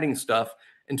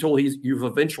until you've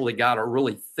eventually got a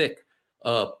really thick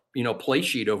play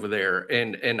sheet over there.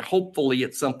 And hopefully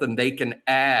it's something they can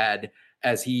add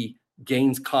as he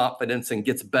gains confidence and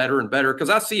gets better and better,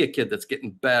 because I see a kid that's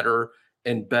getting better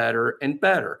and better and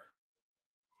better.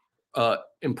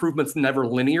 Improvement's never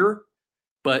linear,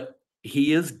 but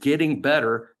he is getting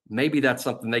better. Maybe that's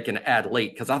something they can add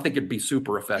late, because I think it'd be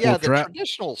super effective. Yeah, the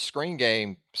traditional screen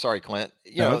game, sorry, Clint,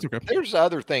 okay. There's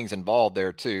other things involved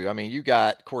there too. I mean, you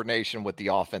got coordination with the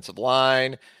offensive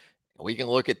line. We can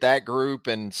look at that group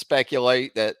and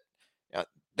speculate that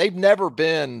they've never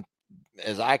been,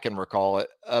 as I can recall it,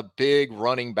 a big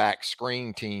running back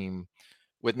screen team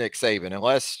with Nick Saban,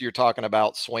 unless you're talking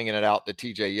about swinging it out to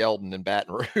TJ Yeldon in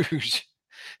Baton Rouge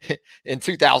in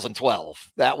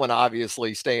 2012. That one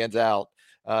obviously stands out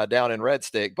down in Red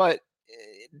Stick, but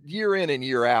year in and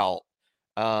year out,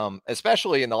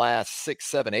 especially in the last 6,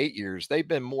 7, 8 years, they've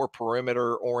been more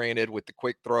perimeter oriented with the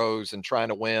quick throws and trying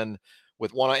to win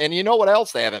with one. And you know what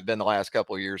else they haven't been the last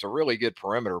couple of years? A really good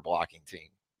perimeter blocking team.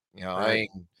 Right. I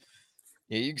mean,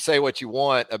 you can say what you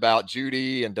want about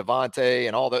Judy and Devontae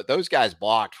and all that. Those guys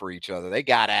blocked for each other. They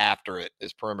got after it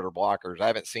as perimeter blockers. I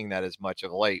haven't seen that as much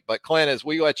of late. But Clint, as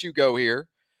we let you go here,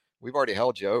 we've already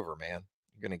held you over, man.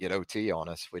 You're going to get OT on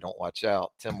us if we don't watch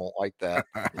out. Tim won't like that.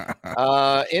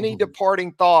 Any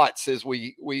departing thoughts as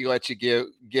we let you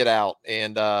get out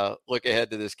and look ahead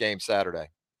to this game Saturday?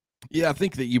 Yeah, I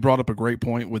think that you brought up a great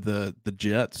point with the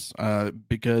Jets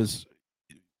because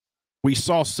we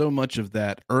saw so much of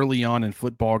that early on in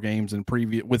football games and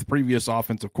with previous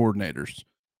offensive coordinators.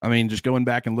 I mean, just going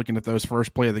back and looking at those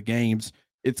first play of the games,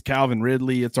 it's Calvin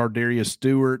Ridley, it's Ardarius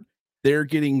Stewart. They're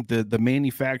getting the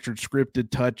manufactured scripted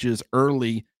touches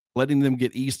early, letting them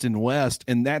get east and west,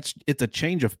 and it's a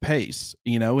change of pace,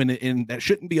 and that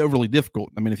shouldn't be overly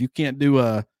difficult. I mean, if you can't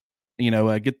do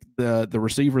get the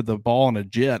receiver the ball in a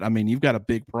jet, I mean, you've got a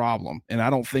big problem. And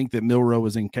I don't think that Milroe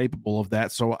is incapable of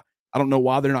that. So I don't know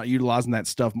why they're not utilizing that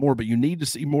stuff more, but you need to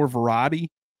see more variety.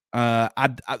 Part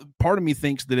of me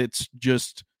thinks that it's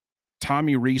just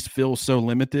Tommy Rees feels so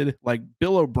limited. Like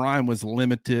Bill O'Brien was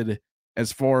limited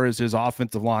as far as his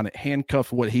offensive line. It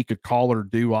handcuffed what he could call or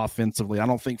do offensively. I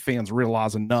don't think fans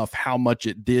realize enough how much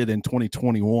it did in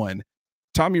 2021.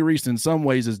 Tommy Rees in some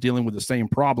ways is dealing with the same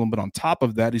problem, but on top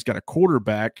of that, he's got a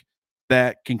quarterback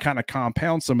that can kind of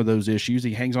compound some of those issues.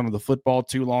 He hangs onto the football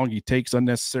too long. He takes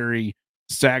unnecessary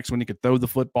sacks when he could throw the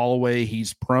football away.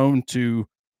 He's prone to,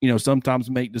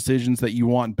 sometimes make decisions that you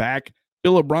want back.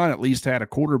 Bill O'Brien at least had a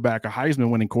quarterback, a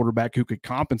Heisman winning quarterback, who could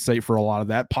compensate for a lot of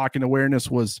that. Pocket awareness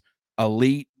was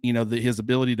elite. His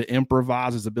ability to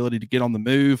improvise, his ability to get on the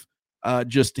move,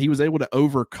 he was able to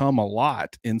overcome a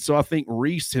lot. And so I think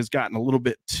Reese has gotten a little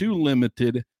bit too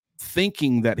limited,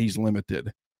 thinking that he's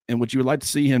limited. And what you would like to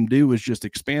see him do is just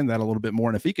expand that a little bit more.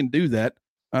 And if he can do that,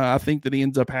 I think that he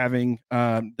ends up having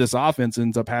this offense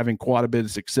ends up having quite a bit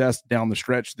of success down the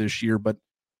stretch this year. But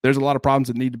there's a lot of problems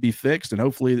that need to be fixed, and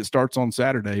hopefully it starts on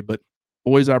Saturday. But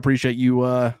boys, I appreciate you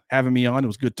having me on. It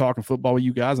was good talking football with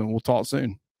you guys, and we'll talk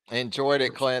soon. Enjoyed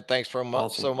it, Clint. Thanks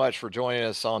so much for joining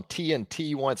us on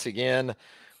TNT once again.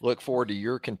 Look forward to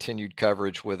your continued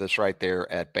coverage with us right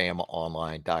there at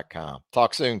BamaOnline.com.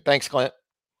 Talk soon. Thanks, Clint.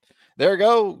 There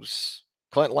goes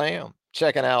Clint Lamb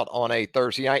checking out on a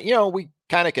Thursday night. We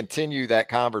kind of continue that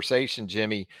conversation,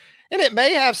 Jimmy, and it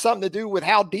may have something to do with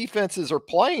how defenses are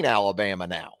playing Alabama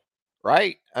now,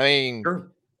 right? I mean,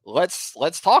 Sure.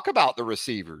 Let's talk about the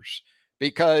receivers,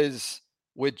 because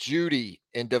with Judy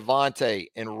and Devontae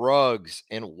and Ruggs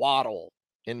and Waddle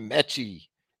and Mechie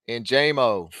and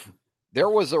Jamo, there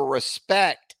was a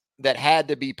respect that had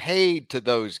to be paid to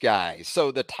those guys.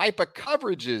 So the type of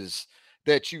coverages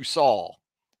that you saw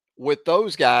with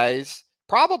those guys,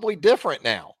 probably different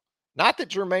now. Not that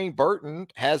Jermaine Burton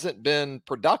hasn't been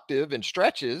productive in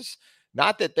stretches,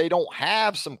 not that they don't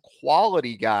have some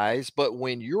quality guys, but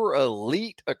when you're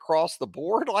elite across the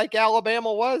board like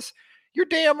Alabama was, you're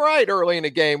damn right early in the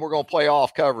game we're going to play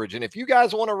off coverage. And if you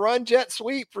guys want to run jet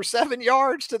sweep for 7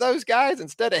 yards to those guys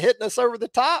instead of hitting us over the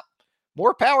top,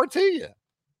 more power to you.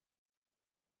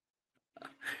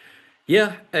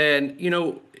 Yeah, and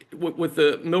with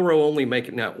the Milroe only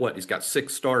making now he's got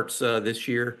 6 starts this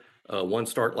year, 1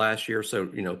 start last year, so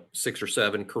 6 or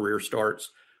 7 career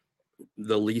starts.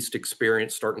 The least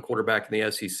experienced starting quarterback in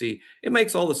the SEC. It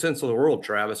makes all the sense in the world,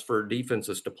 Travis, for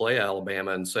defenses to play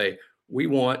Alabama and say, we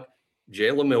want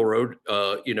Jalen Milroe.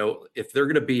 If they're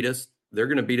going to beat us, they're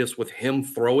going to beat us with him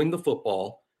throwing the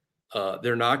football.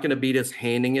 They're not going to beat us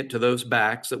handing it to those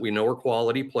backs that we know are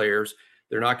quality players.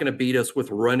 They're not going to beat us with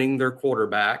running their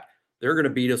quarterback. They're going to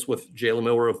beat us with Jalen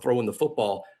Milroe throwing the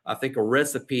football. I think a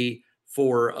recipe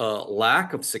for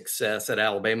lack of success at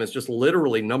Alabama is just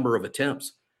literally number of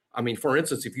attempts. I mean, for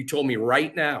instance, if you told me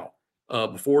right now,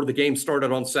 before the game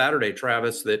started on Saturday,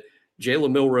 Travis, that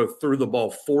Jalen Milroe threw the ball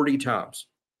 40 times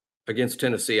against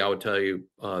Tennessee, I would tell you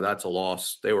that's a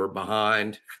loss. They were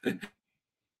behind.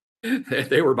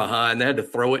 They were behind. They had to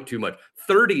throw it too much.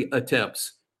 30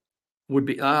 attempts would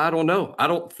be, I don't know. I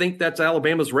don't think that's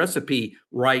Alabama's recipe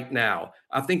right now.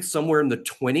 I think somewhere in the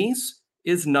 20s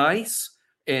is nice,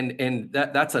 and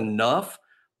that's enough.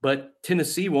 But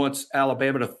Tennessee wants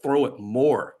Alabama to throw it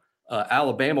more.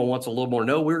 Alabama wants a little more.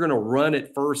 No, we're going to run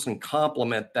it first and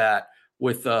complement that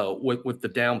with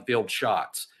the downfield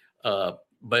shots.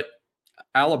 But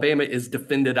Alabama is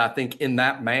defended, I think, in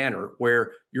that manner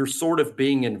where you're sort of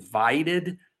being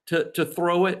invited to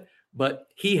throw it. But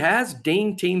he has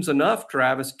dinged teams enough,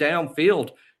 Travis,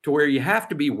 downfield to where you have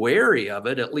to be wary of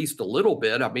it at least a little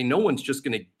bit. I mean, no one's just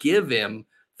going to give him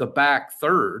the back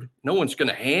third. No one's going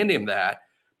to hand him that.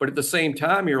 But at the same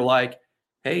time, you're like,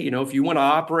 hey, if you want to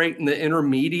operate in the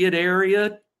intermediate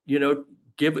area,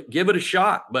 give it a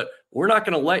shot. But we're not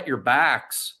going to let your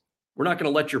backs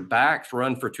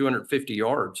run for 250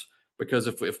 yards, because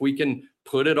if we can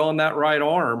put it on that right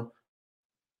arm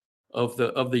of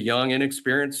the young,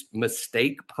 inexperienced,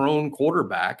 mistake-prone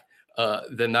quarterback,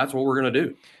 then that's what we're going to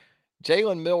do.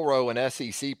 Jalen Milroe in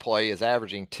SEC play is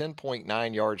averaging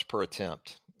 10.9 yards per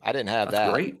attempt. I didn't have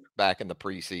that great back in the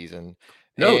preseason.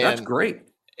 No, that's great.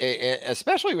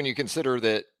 Especially when you consider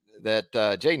that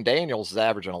Jaden Daniels is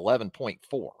averaging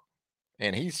 11.4,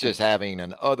 and he's just having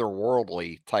an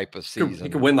otherworldly type of season. He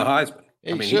could win the Heisman.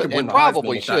 He could win the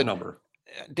probably Heisman with that number.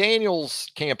 Daniels'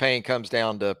 campaign comes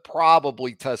down to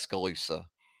probably Tuscaloosa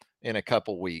in a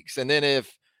couple weeks, and then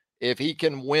if he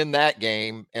can win that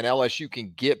game and LSU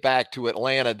can get back to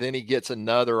Atlanta, then he gets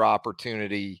another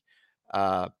opportunity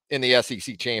in the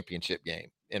SEC championship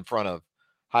game in front of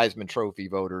Heisman Trophy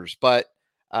voters. But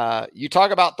you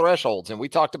talk about thresholds, and we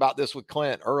talked about this with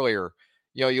Clint earlier.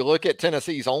 You look at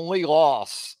Tennessee's only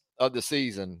loss of the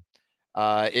season.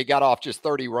 It got off just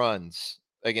 30 runs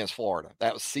against Florida.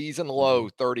 That was season low,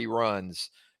 30 runs.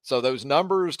 So those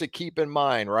numbers to keep in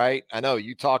mind, right? I know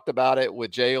you talked about it with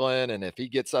Jalen, and if he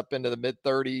gets up into the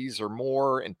mid-30s or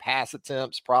more in pass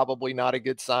attempts, probably not a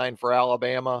good sign for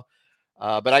Alabama.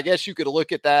 But I guess you could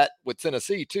look at that with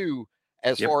Tennessee too.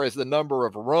 as far as the number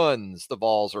of runs the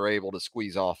Vols are able to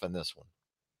squeeze off in this one.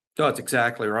 No, that's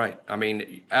exactly right. I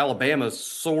mean, Alabama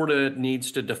sort of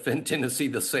needs to defend Tennessee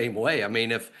the same way. I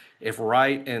mean, if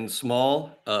Wright and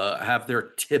Small have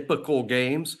their typical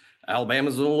games,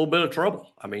 Alabama's in a little bit of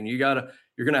trouble. I mean, you're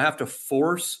gonna have to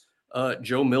force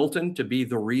Joe Milton to be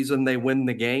the reason they win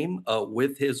the game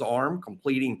with his arm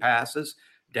completing passes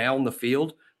down the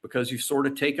field, because you've sort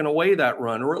of taken away that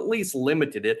run, or at least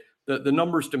limited it. The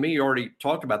numbers to me, you already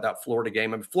talked about that Florida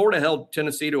game. I mean, Florida held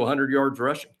Tennessee to 100 yards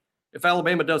rushing. If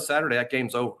Alabama does Saturday, that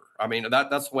game's over. I mean,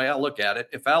 that's the way I look at it.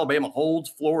 If Alabama holds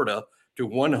Florida to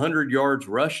 100 yards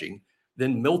rushing,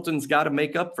 then Milton's got to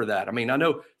make up for that. I mean, I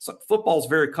know football's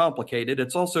very complicated.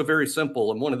 It's also very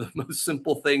simple. And one of the most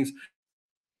simple things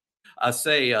I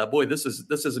say, boy, this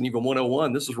isn't even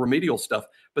 101. This is remedial stuff.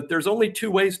 But there's only two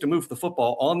ways to move the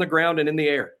football: on the ground and in the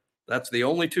air. That's the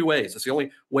only two ways. It's the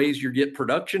only ways you get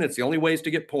production. It's the only ways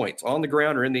to get points: on the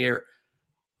ground or in the air.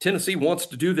 Tennessee wants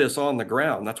to do this on the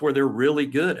ground. That's where they're really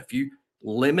good. If you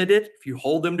limit it, if you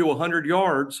hold them to 100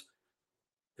 yards,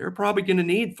 they're probably going to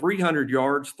need 300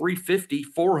 yards, 350,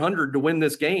 400 to win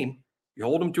this game. You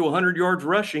hold them to 100 yards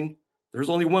rushing, there's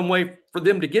only one way for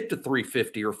them to get to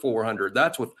 350 or 400.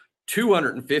 That's with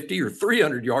 250 or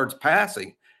 300 yards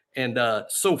passing. And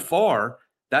so far,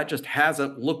 that just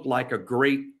hasn't looked like a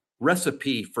great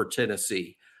recipe for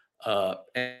Tennessee.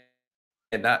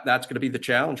 And that's going to be the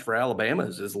challenge for Alabama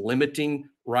is limiting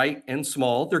Wright and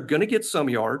Small. They're going to get some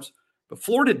yards, but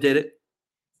Florida did it,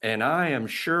 and I am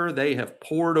sure they have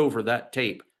poured over that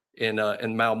tape in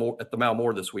Malmore at the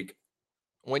Malmore this week.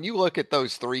 When you look at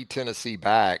those three Tennessee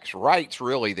backs, Wright's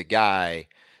really the guy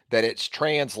that it's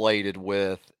translated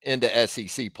with into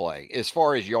SEC play as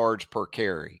far as yards per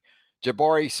carry.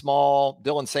 Jabari Small,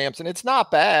 Dylan Sampson, it's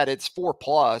not bad. It's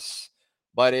 4+,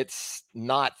 but it's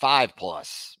not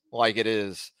 5+ like it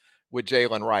is with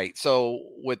Jalen Wright. So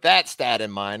with that stat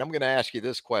in mind, I'm going to ask you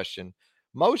this question.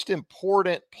 Most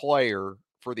important player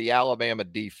for the Alabama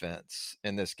defense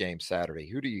in this game Saturday,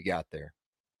 who do you got there?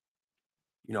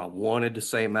 You know, I wanted to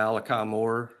say Malachi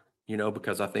Moore,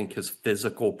 because I think his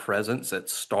physical presence at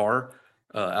star,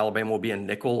 Alabama will be in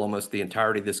nickel almost the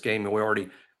entirety of this game. And we already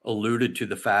alluded to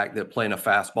the fact that playing a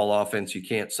fastball offense, you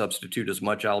can't substitute as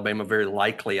much. Alabama very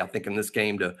likely, I think, in this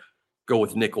game to go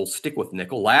with nickel, stick with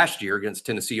nickel. Last year against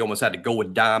Tennessee, you almost had to go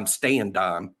with dime, stay in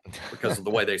dime because of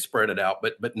the way they spread it out.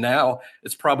 But now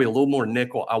it's probably a little more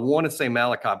nickel. I want to say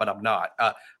Malachi, but I'm not.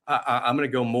 I'm going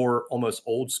to go more almost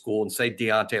old school and say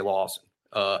Deontay Lawson,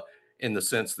 in the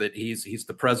sense that he's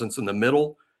the presence in the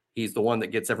middle. He's the one that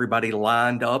gets everybody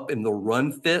lined up in the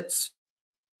run fits.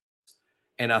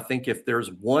 And I think if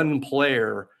there's one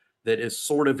player that is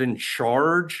sort of in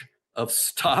charge of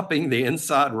stopping the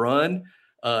inside run,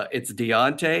 it's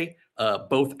Deontay,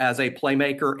 both as a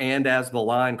playmaker and as the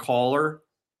line caller.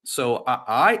 So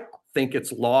I think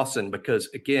it's Lawson because,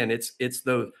 again, it's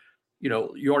the,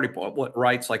 you already what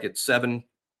Wright's like at seven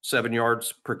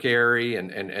yards per carry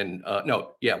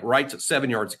Wright's at 7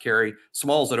 yards a carry.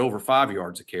 Small's at over 5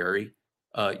 yards a carry.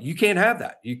 You can't have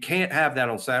that. You can't have that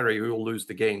on Saturday. You will lose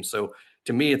the game. So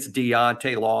to me, it's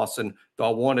Deontay Lawson, though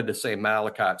I wanted to say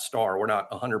Malachi at star. We're not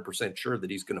 100% sure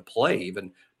that he's going to play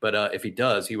even. But if he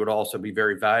does, he would also be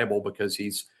very valuable because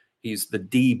he's the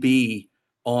DB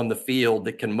on the field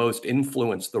that can most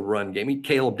influence the run game.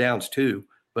 Caleb Downs too,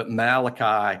 but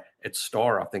Malachi at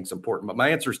star I think is important. But my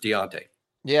answer is Deontay.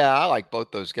 Yeah, I like both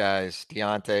those guys.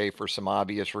 Deontay for some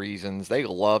obvious reasons. They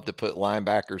love to put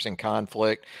linebackers in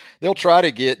conflict. They'll try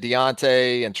to get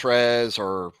Deontay and Trez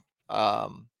or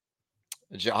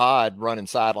Jihad running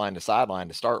sideline to sideline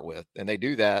to start with. And they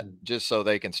do that just so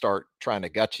they can start trying to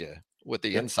gut you with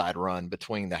the inside run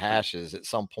between the hashes. At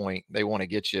some point, they want to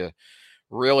get you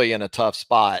really in a tough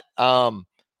spot. I'll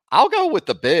go with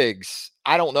the bigs.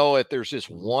 I don't know if there's just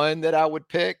one that I would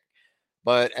pick,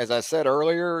 but as I said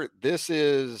earlier, this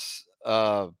is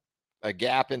a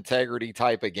gap integrity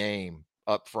type of game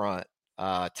up front.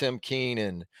 Tim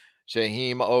Keenan,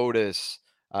 Jaheim Otis,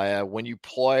 when you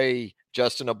play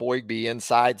Justin Aboigbe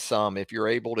inside some, if you're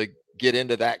able to get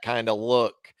into that kind of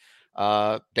look,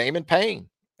 Damon Payne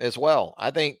as well.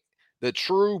 I think the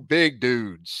true big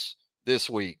dudes this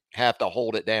week have to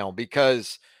hold it down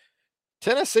because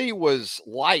Tennessee was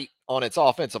light on its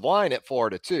offensive line at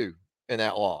Florida too in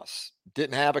that loss.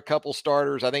 Didn't have a couple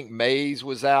starters. I think Mays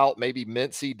was out. Maybe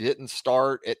Mincy didn't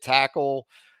start at tackle.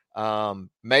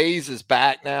 Mays is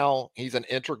back now. He's an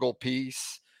integral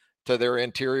piece to their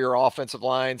interior offensive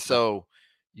line. So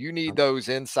you need those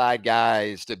inside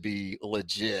guys to be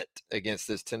legit against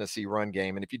this Tennessee run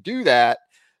game. And if you do that,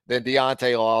 then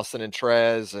Deontay Lawson and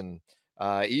Trez and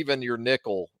even your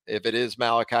nickel. If it is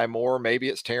Malachi Moore, maybe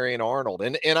it's Terrion Arnold.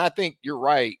 And I think you're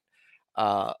right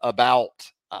about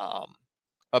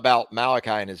Malachi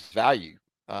and his value,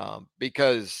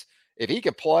 because if he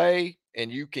can play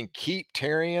and you can keep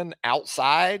Terrion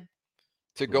outside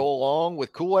to go along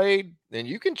with Kool-Aid, then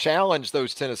you can challenge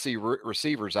those Tennessee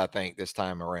receivers, I think, this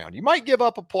time around. You might give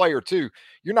up a play or two.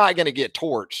 You're not going to get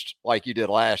torched like you did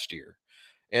last year.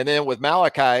 And then with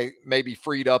Malachi maybe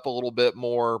freed up a little bit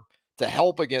more to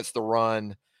help against the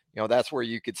run, that's where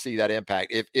you could see that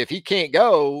impact. If he can't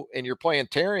go and you're playing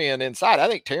Terrion inside, I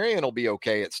think Terrion will be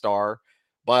okay at star,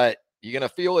 but you're going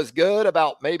to feel as good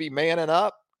about maybe manning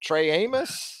up Trey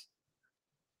Amos.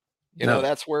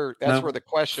 That's where the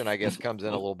question, I guess, comes in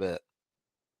a little bit.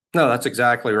 No, that's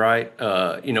exactly right.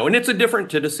 And it's a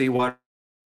different Tennessee wide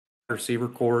receiver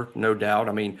core, no doubt.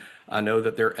 I mean, I know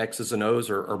that their X's and O's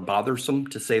are bothersome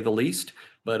to say the least,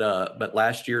 but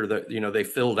last year they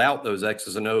filled out those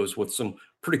X's and O's with some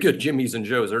pretty good Jimmies and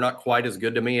Joes. They're not quite as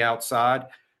good to me outside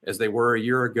as they were a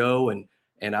year ago,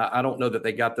 and I don't know that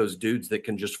they got those dudes that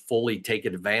can just fully take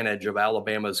advantage of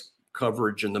Alabama's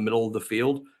coverage in the middle of the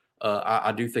field.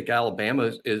 I do think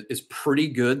Alabama is pretty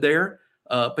good there.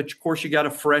 But of course, you got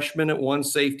a freshman at one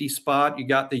safety spot. You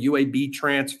got the UAB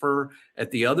transfer at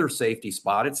the other safety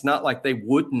spot. It's not like they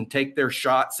wouldn't take their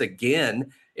shots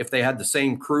again if they had the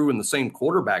same crew and the same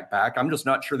quarterback back. I'm just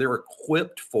not sure they're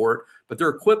equipped for it, but they're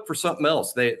equipped for something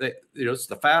else. They it's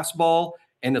the fastball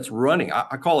and it's running.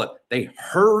 I call it, they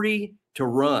hurry to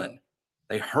run.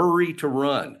 They hurry to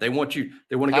run. They want to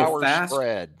go fast.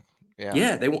 Spread.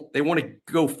 Yeah, they want to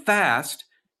go fast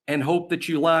and hope that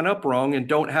you line up wrong and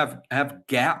don't have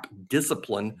gap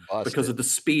discipline because of the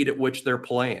speed at which they're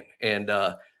playing. And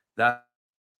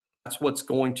that's what's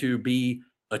going to be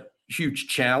a huge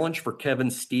challenge for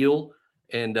Kevin Steele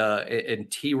and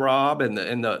T-Rob and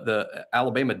the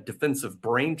Alabama defensive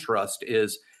brain trust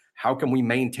is how can we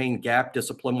maintain gap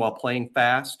discipline while playing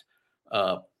fast?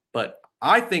 But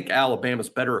I think Alabama's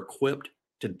better equipped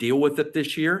to deal with it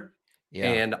this year. Yeah.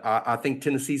 And I think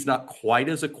Tennessee's not quite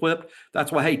as equipped.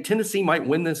 That's why, hey, Tennessee might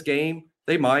win this game.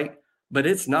 They might, but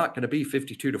it's not going to be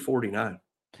 52-49.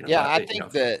 I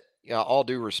think that, all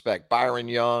due respect, Byron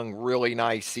Young, really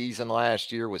nice season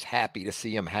last year. Was happy to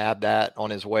see him have that on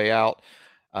his way out.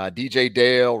 DJ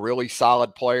Dale, really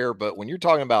solid player. But when you're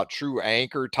talking about true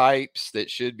anchor types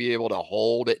that should be able to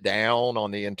hold it down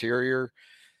on the interior,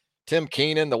 Tim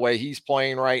Keenan, the way he's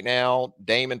playing right now,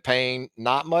 Damon Payne,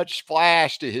 not much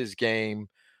flash to his game,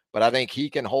 but I think he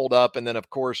can hold up. And then,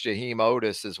 of course, Jaheim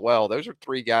Otis as well. Those are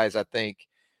three guys I think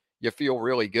you feel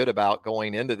really good about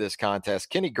going into this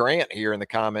contest. Kenny Grant here in the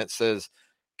comments says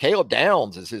Caleb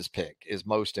Downs is his pick, his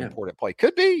most important play.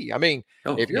 Could be. I mean,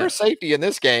 if you're a safety in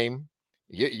this game,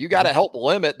 you got to help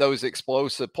limit those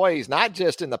explosive plays, not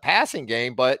just in the passing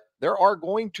game, but there are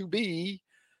going to be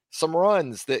some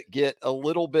runs that get a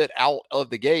little bit out of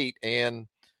the gate, and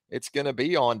it's going to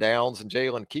be on Downs and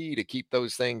Jalen Key to keep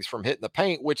those things from hitting the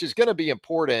paint, which is going to be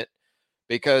important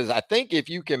because I think if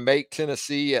you can make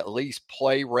Tennessee at least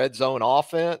play red zone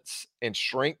offense and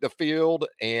shrink the field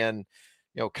and,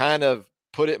 kind of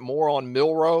put it more on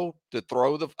Milton to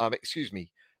throw the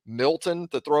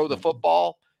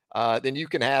football, then you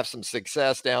can have some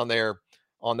success down there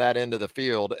on that end of the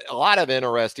field. A lot of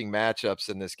interesting matchups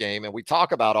in this game, and we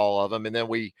talk about all of them, and then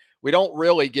we don't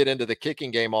really get into the kicking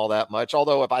game all that much.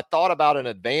 Although if I thought about an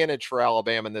advantage for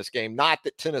Alabama in this game, not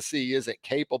that Tennessee isn't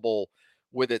capable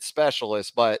with its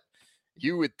specialists, but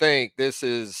you would think this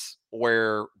is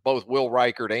where both Will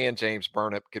Reichard and James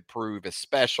Burnip could prove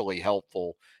especially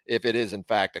helpful if it is in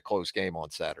fact a close game on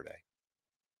Saturday.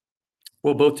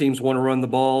 Well, both teams want to run the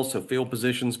ball, so field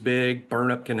position's big.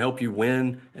 Burnip can help you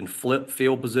win and flip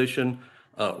field position.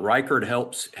 Reichard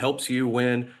helps you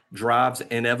win drives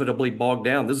inevitably bogged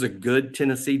down. This is a good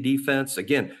Tennessee defense.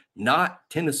 Again, not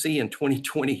Tennessee in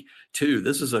 2022.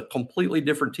 This is a completely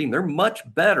different team. They're much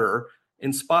better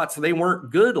in spots they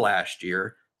weren't good last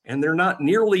year, and they're not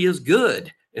nearly as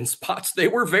good in spots they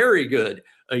were very good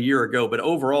a year ago. But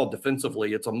overall,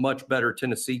 defensively, it's a much better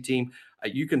Tennessee team.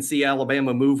 You can see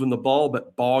Alabama moving the ball,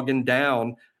 but bogging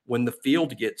down when the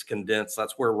field gets condensed.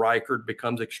 That's where Reichard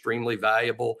becomes extremely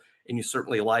valuable. And you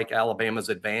certainly like Alabama's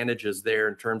advantages there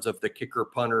in terms of the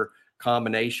kicker-punter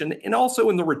combination. And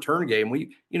also in the return game,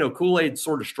 Kool-Aid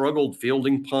sort of struggled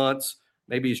fielding punts.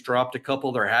 Maybe he's dropped a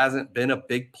couple. There hasn't been a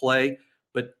big play.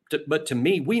 But to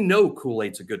me, we know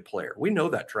Kool-Aid's a good player. We know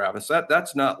that, Travis.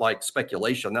 That's not like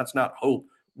speculation. That's not hope.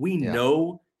 We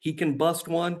know he can bust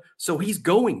one, so he's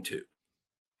going to.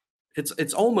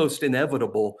 It's almost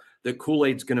inevitable that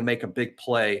Kool-Aid's going to make a big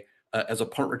play as a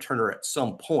punt returner at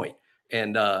some point.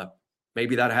 And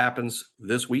maybe that happens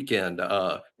this weekend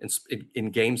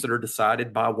in games that are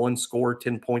decided by one score,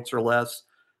 10 points or less.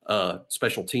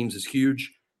 Special teams is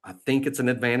huge. I think it's an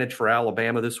advantage for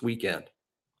Alabama this weekend.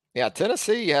 Yeah,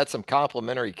 Tennessee had some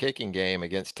complimentary kicking game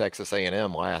against Texas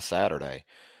A&M last Saturday.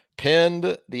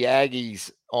 Pinned the Aggies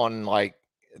on like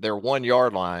their 1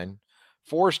 yard line,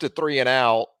 forced a 3 and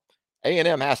out.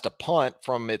 A&M has to punt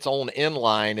from its own end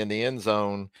line in the end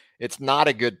zone. It's not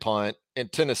a good punt, and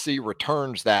Tennessee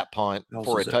returns that punt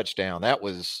for a touchdown. That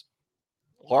was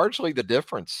largely the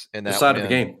difference in that decided win.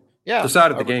 the game. Yeah,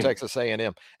 decided the over game. Texas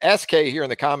A&M. SK here in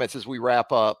the comments as we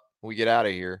wrap up, we get out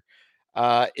of here.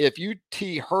 If UT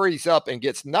hurries up and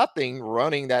gets nothing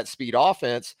running that speed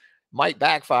offense, might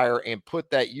backfire and put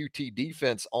that UT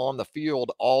defense on the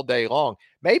field all day long.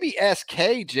 Maybe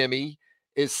SK, Jimmy,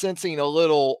 is sensing a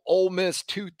little Ole Miss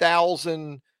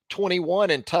 2021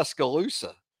 in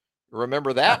Tuscaloosa.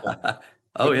 Remember that one?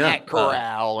 Oh, yeah. That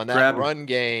corral and that run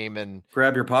game. And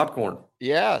grab your popcorn.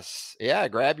 Yes. Yeah.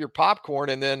 Grab your popcorn.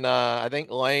 And then I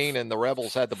think Lane and the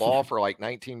Rebels had the ball for like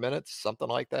 19 minutes, something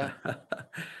like that.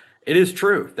 It is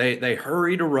true. They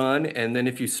hurry to run, and then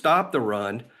if you stop the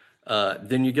run,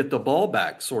 then you get the ball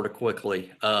back sort of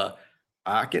quickly.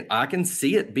 I can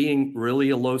see it being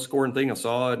really a low scoring thing. I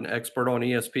saw an expert on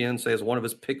ESPN say as one of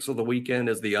his picks of the weekend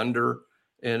is the under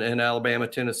in Alabama,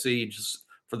 Tennessee, just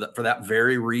for that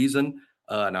very reason.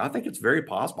 And I think it's very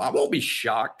possible. I won't be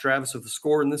shocked, Travis, if the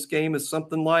score in this game is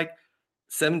something like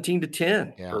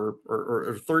 17-10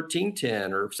 or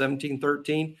 13-10 or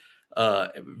 17-13.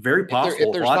 Very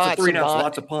possible. Lots of 3 and outs,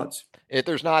 lots of punts. If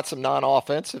there's not some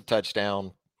non-offensive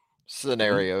touchdown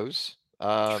scenarios,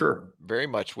 sure, very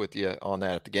much with you on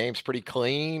that. If the game's pretty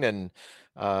clean and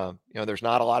there's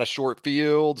not a lot of short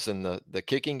fields, and the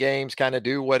kicking games kind of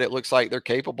do what it looks like they're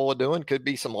capable of doing, could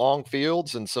be some long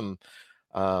fields and some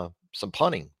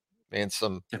punting and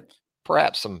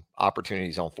perhaps some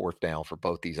opportunities on fourth down for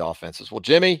both these offenses. Well,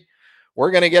 Jimmy,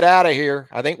 we're going to get out of here.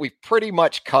 I think we've pretty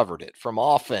much covered it from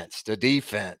offense to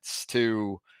defense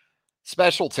to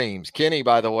special teams. Kenny,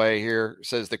 by the way, here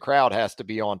says the crowd has to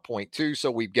be on point too. So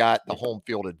we've got the home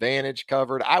field advantage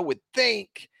covered. I would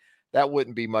think that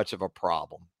wouldn't be much of a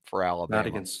problem for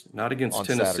Alabama. Not against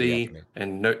Tennessee.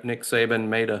 And Nick Saban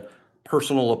made a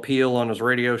personal appeal on his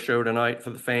radio show tonight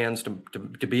for the fans to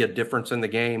be a difference in the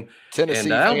game. Tennessee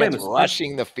fans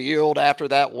rushing the field after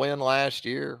that win last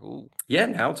year. Ooh. Yeah,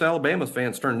 now it's Alabama's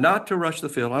fans' turn not to rush the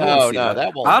field. I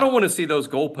don't want to see those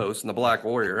goalposts in the Black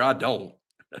Warrior. I don't.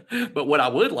 But what I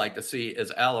would like to see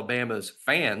is Alabama's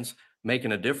fans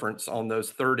making a difference on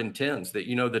those 3rd and 10s. That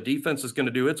the defense is going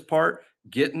to do its part,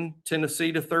 getting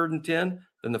Tennessee to 3rd and 10.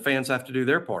 Then the fans have to do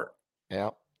their part. Yeah.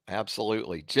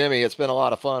 Absolutely. Jimmy, it's been a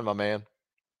lot of fun, my man.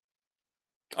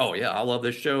 Oh, yeah. I love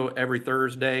this show every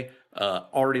Thursday.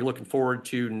 Already looking forward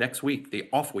to next week, the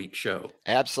off-week show.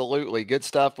 Absolutely. Good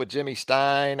stuff with Jimmy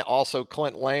Stein. Also,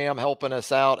 Clint Lamb helping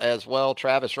us out as well.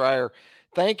 Travis Reier,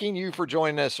 thanking you for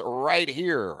joining us right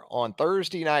here on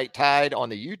Thursday Night Tide on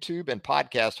the YouTube and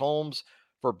podcast homes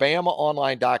for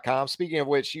BamaOnline.com. Speaking of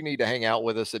which, you need to hang out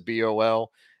with us at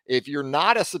BOL. If you're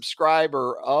not a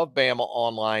subscriber of Bama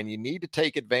Online, you need to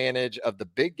take advantage of the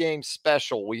big game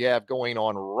special we have going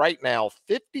on right now.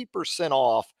 50%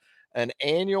 off an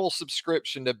annual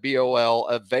subscription to BOL,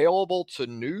 available to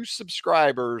new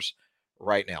subscribers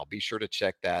right now. Be sure to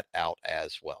check that out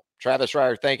as well. Travis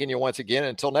Reier, thanking you once again.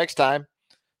 Until next time,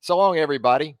 so long,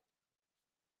 everybody.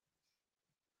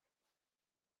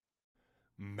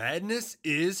 Madness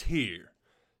is here.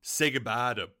 Say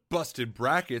goodbye to busted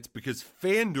brackets because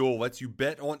FanDuel lets you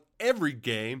bet on every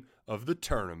game of the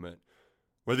tournament.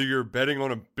 Whether you're betting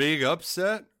on a big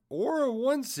upset or a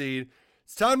 1 seed,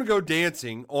 it's time to go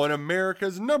dancing on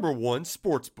America's #1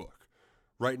 sportsbook.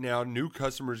 Right now, new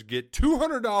customers get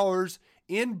 $200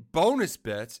 in bonus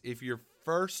bets if your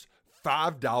first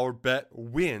 $5 bet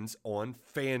wins on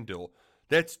FanDuel.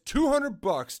 That's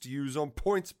 $200 to use on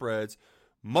point spreads,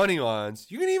 money lines.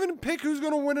 You can even pick who's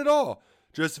going to win it all.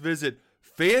 Just visit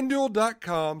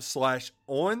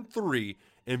FanDuel.com/on3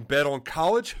 and bet on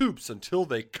college hoops until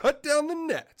they cut down the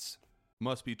nets.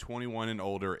 Must be 21 and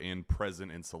older and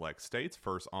present in select states.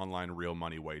 First online real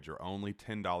money wager only.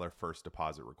 $10 first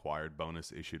deposit required.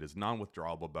 Bonus issued as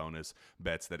non-withdrawable bonus.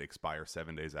 Bets that expire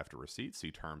 7 days after receipt.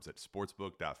 See terms at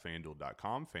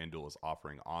sportsbook.fanduel.com. FanDuel is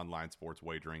offering online sports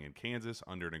wagering in Kansas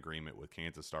under an agreement with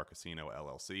Kansas Star Casino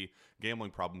LLC.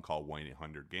 Gambling problem? Call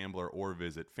 1-800-GAMBLER or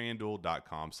visit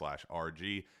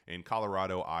fanduel.com/RG. In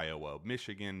Colorado, Iowa,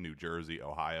 Michigan, New Jersey,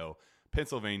 Ohio,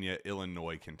 Pennsylvania,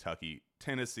 Illinois, Kentucky,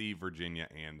 Tennessee, Virginia,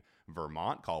 and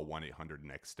Vermont. Call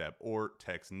 1-800-NEXT-STEP or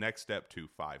text NEXT-STEP to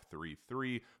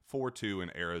 53342.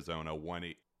 In Arizona,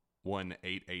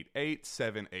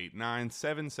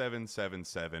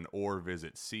 1-888-789-7777 or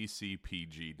visit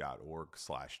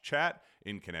ccpg.org/chat.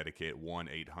 In Connecticut,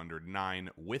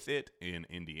 1-800-9-WITH-IT. In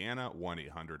Indiana,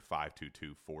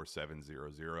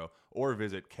 1-800-522-4700 or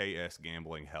visit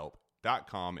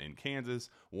ksgamblinghelp.com. In Kansas,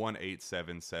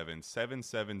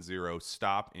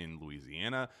 1-877-770-STOP. In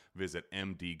Louisiana, visit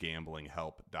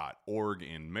mdgamblinghelp.org.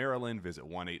 In Maryland, visit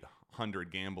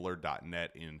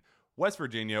 1-800-gambler.net. In West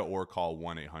Virginia, or call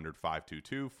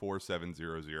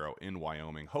 1-800-522-4700. In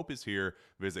Wyoming, Hope is here.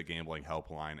 Visit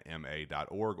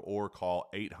gamblinghelplinema.org or call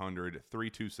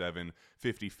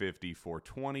 800-327-5050 for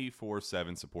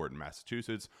 24/7 support in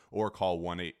Massachusetts, or call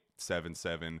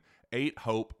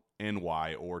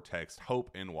 1-877-8-HOPE-NY or text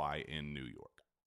HOPE-NY in New York.